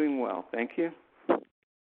 Jeremy. I'm doing well. Thank you.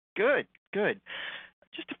 Good.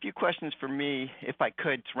 Just a few questions for me, if I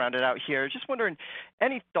could, to round it out here. Just wondering,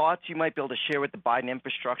 any thoughts you might be able to share with the Biden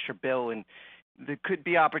infrastructure bill? And there could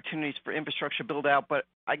be opportunities for infrastructure build out, but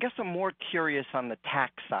I guess I'm more curious on the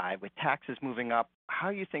tax side. With taxes moving up, how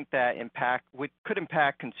you think that could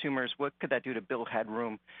impact consumers? What could that do to bill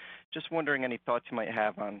headroom? Just wondering any thoughts you might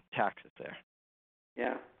have on taxes there.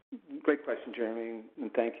 Yeah, great question, Jeremy,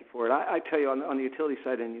 and thank you for it. I tell you, on the utility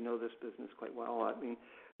side, and you know this business quite well, I mean,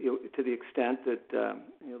 to the extent that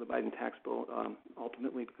the Biden tax bill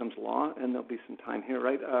ultimately becomes law, and there'll be some time here,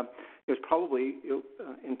 right? There's probably,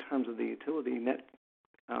 in terms of the utility, net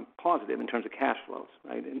positive in terms of cash flows,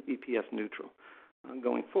 right, and EPS neutral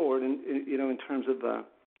going forward, and in terms of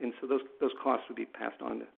and so those costs would be passed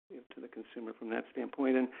on to the consumer from that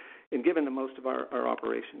standpoint, and given that most of our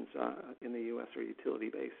operations in the U.S. are utility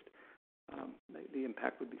based, the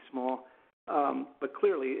impact would be small. But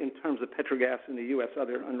clearly, in terms of Petrogas in the U.S.,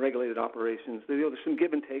 other unregulated operations, there's some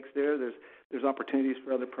give and takes there. There's opportunities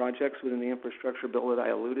for other projects within the infrastructure bill that I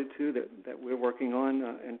alluded to that we're working on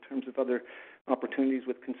in terms of other opportunities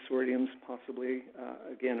with consortiums, possibly,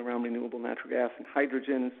 again, around renewable natural gas and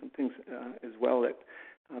hydrogen and some things as well that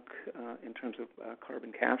in terms of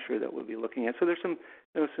carbon capture that we'll be looking at. So there's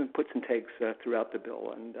some puts and takes throughout the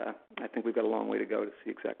bill, and I think we've got a long way to go to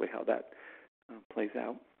see exactly how that plays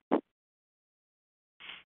out.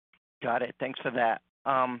 Got it. Thanks for that.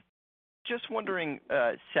 Just wondering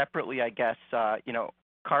separately, I guess,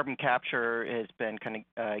 carbon capture has been kind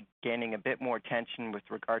of gaining a bit more attention with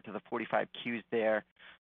regard to the 45Qs there.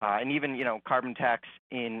 And even, carbon tax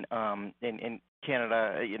in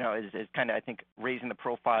Canada, is kind of, I think, raising the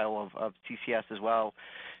profile of CCS as well.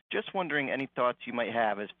 Just wondering any thoughts you might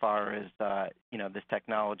have as far as, this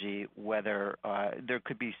technology, whether there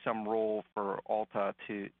could be some role for Alta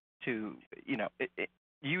to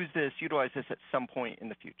utilize this at some point in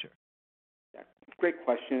the future. Yeah, great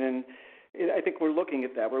question, and I think we're looking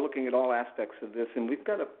at that. We're looking at all aspects of this, and we've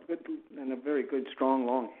got a very good, strong,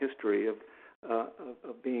 long history of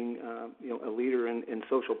of being a leader in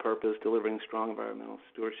social purpose, delivering strong environmental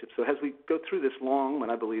stewardship. So as we go through this long, what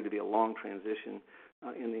I believe to be a long transition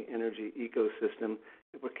in the energy ecosystem,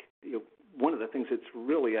 one of the things that's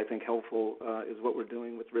really, I think, helpful is what we're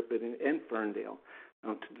doing with RIPET and Ferndale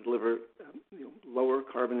to deliver lower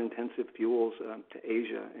carbon-intensive fuels to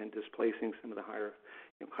Asia and displacing some of the higher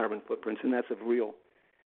carbon footprints, and that's of real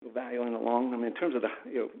value in the long run. In terms of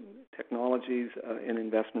the technologies and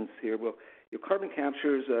investments here, well, carbon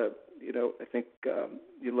captures. I think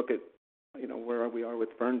you look at where we are with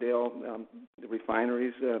Ferndale, the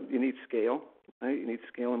refineries. You need scale. Right? You need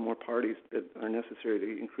scale and more parties that are necessary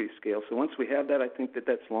to increase scale. So once we have that, I think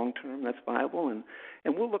that's long term, that's viable, and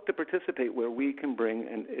we'll look to participate where we can bring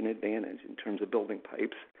an advantage in terms of building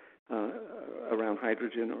pipes around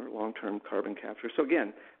hydrogen or long-term carbon capture. So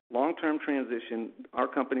again, long-term transition. Our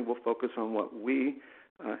company will focus on what we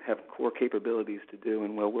have core capabilities to do,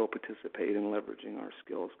 and where we'll participate in leveraging our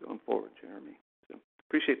skills going forward, Jeremy. So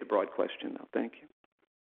appreciate the broad question, though. Thank you.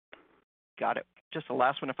 Got it. Just the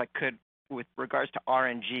last one, if I could, with regards to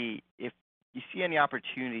RNG, if you see any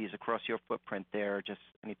opportunities across your footprint there, just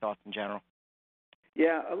any thoughts in general?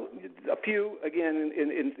 Yeah, a few. Again,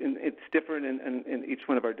 it's different in each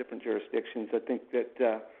one of our different jurisdictions. I think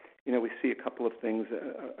that we see a couple of things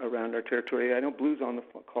around our territory. I know Blue's on the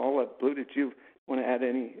call. Blue, did you want to add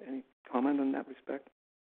any comment on that respect?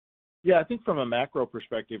 Yeah, I think from a macro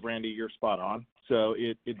perspective, Randy, you're spot on. So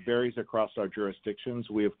it varies across our jurisdictions.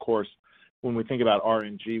 We, of course, when we think about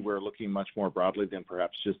RNG, we're looking much more broadly than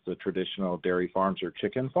perhaps just the traditional dairy farms or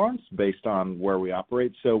chicken farms based on where we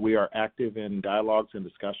operate. So we are active in dialogues and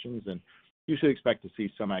discussions, and you should expect to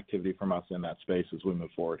see some activity from us in that space as we move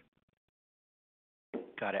forward.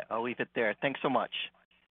 Got it. I'll leave it there. Thanks so much.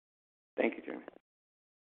 Thank you, Jeremy.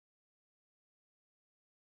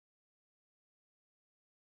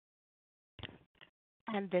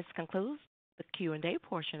 And this concludes the Q&A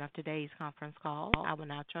portion of today's conference call. I will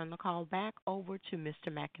now turn the call back over to Mr.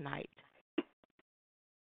 McKnight.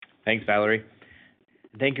 Thanks, Valerie.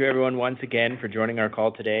 Thank you, everyone, once again for joining our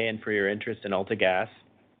call today and for your interest in AltaGas.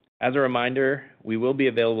 As a reminder, we will be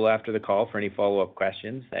available after the call for any follow-up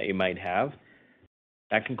questions that you might have.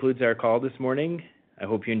 That concludes our call this morning. I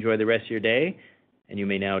hope you enjoy the rest of your day, and you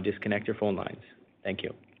may now disconnect your phone lines. Thank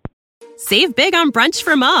you. Save big on brunch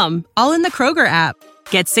for mom, all in the Kroger app.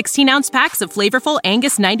 Get 16-ounce packs of flavorful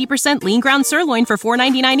Angus 90% lean ground sirloin for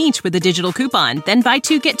 $4.99 each with a digital coupon. Then buy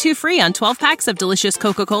 2, get 2 free on 12 packs of delicious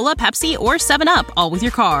Coca-Cola, Pepsi, or 7-Up, all with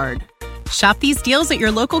your card. Shop these deals at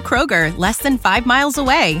your local Kroger, less than 5 miles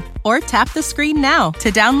away. Or tap the screen now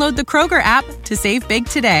to download the Kroger app to save big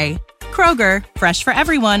today. Kroger, fresh for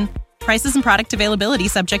everyone. Prices and product availability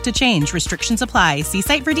subject to change. Restrictions apply. See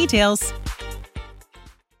site for details.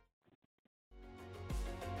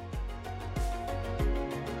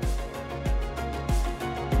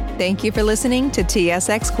 Thank you for listening to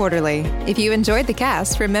TSX Quarterly. If you enjoyed the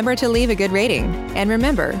cast, remember to leave a good rating. And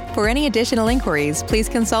remember, for any additional inquiries, please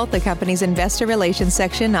consult the company's investor relations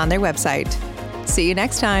section on their website. See you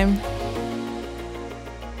next time.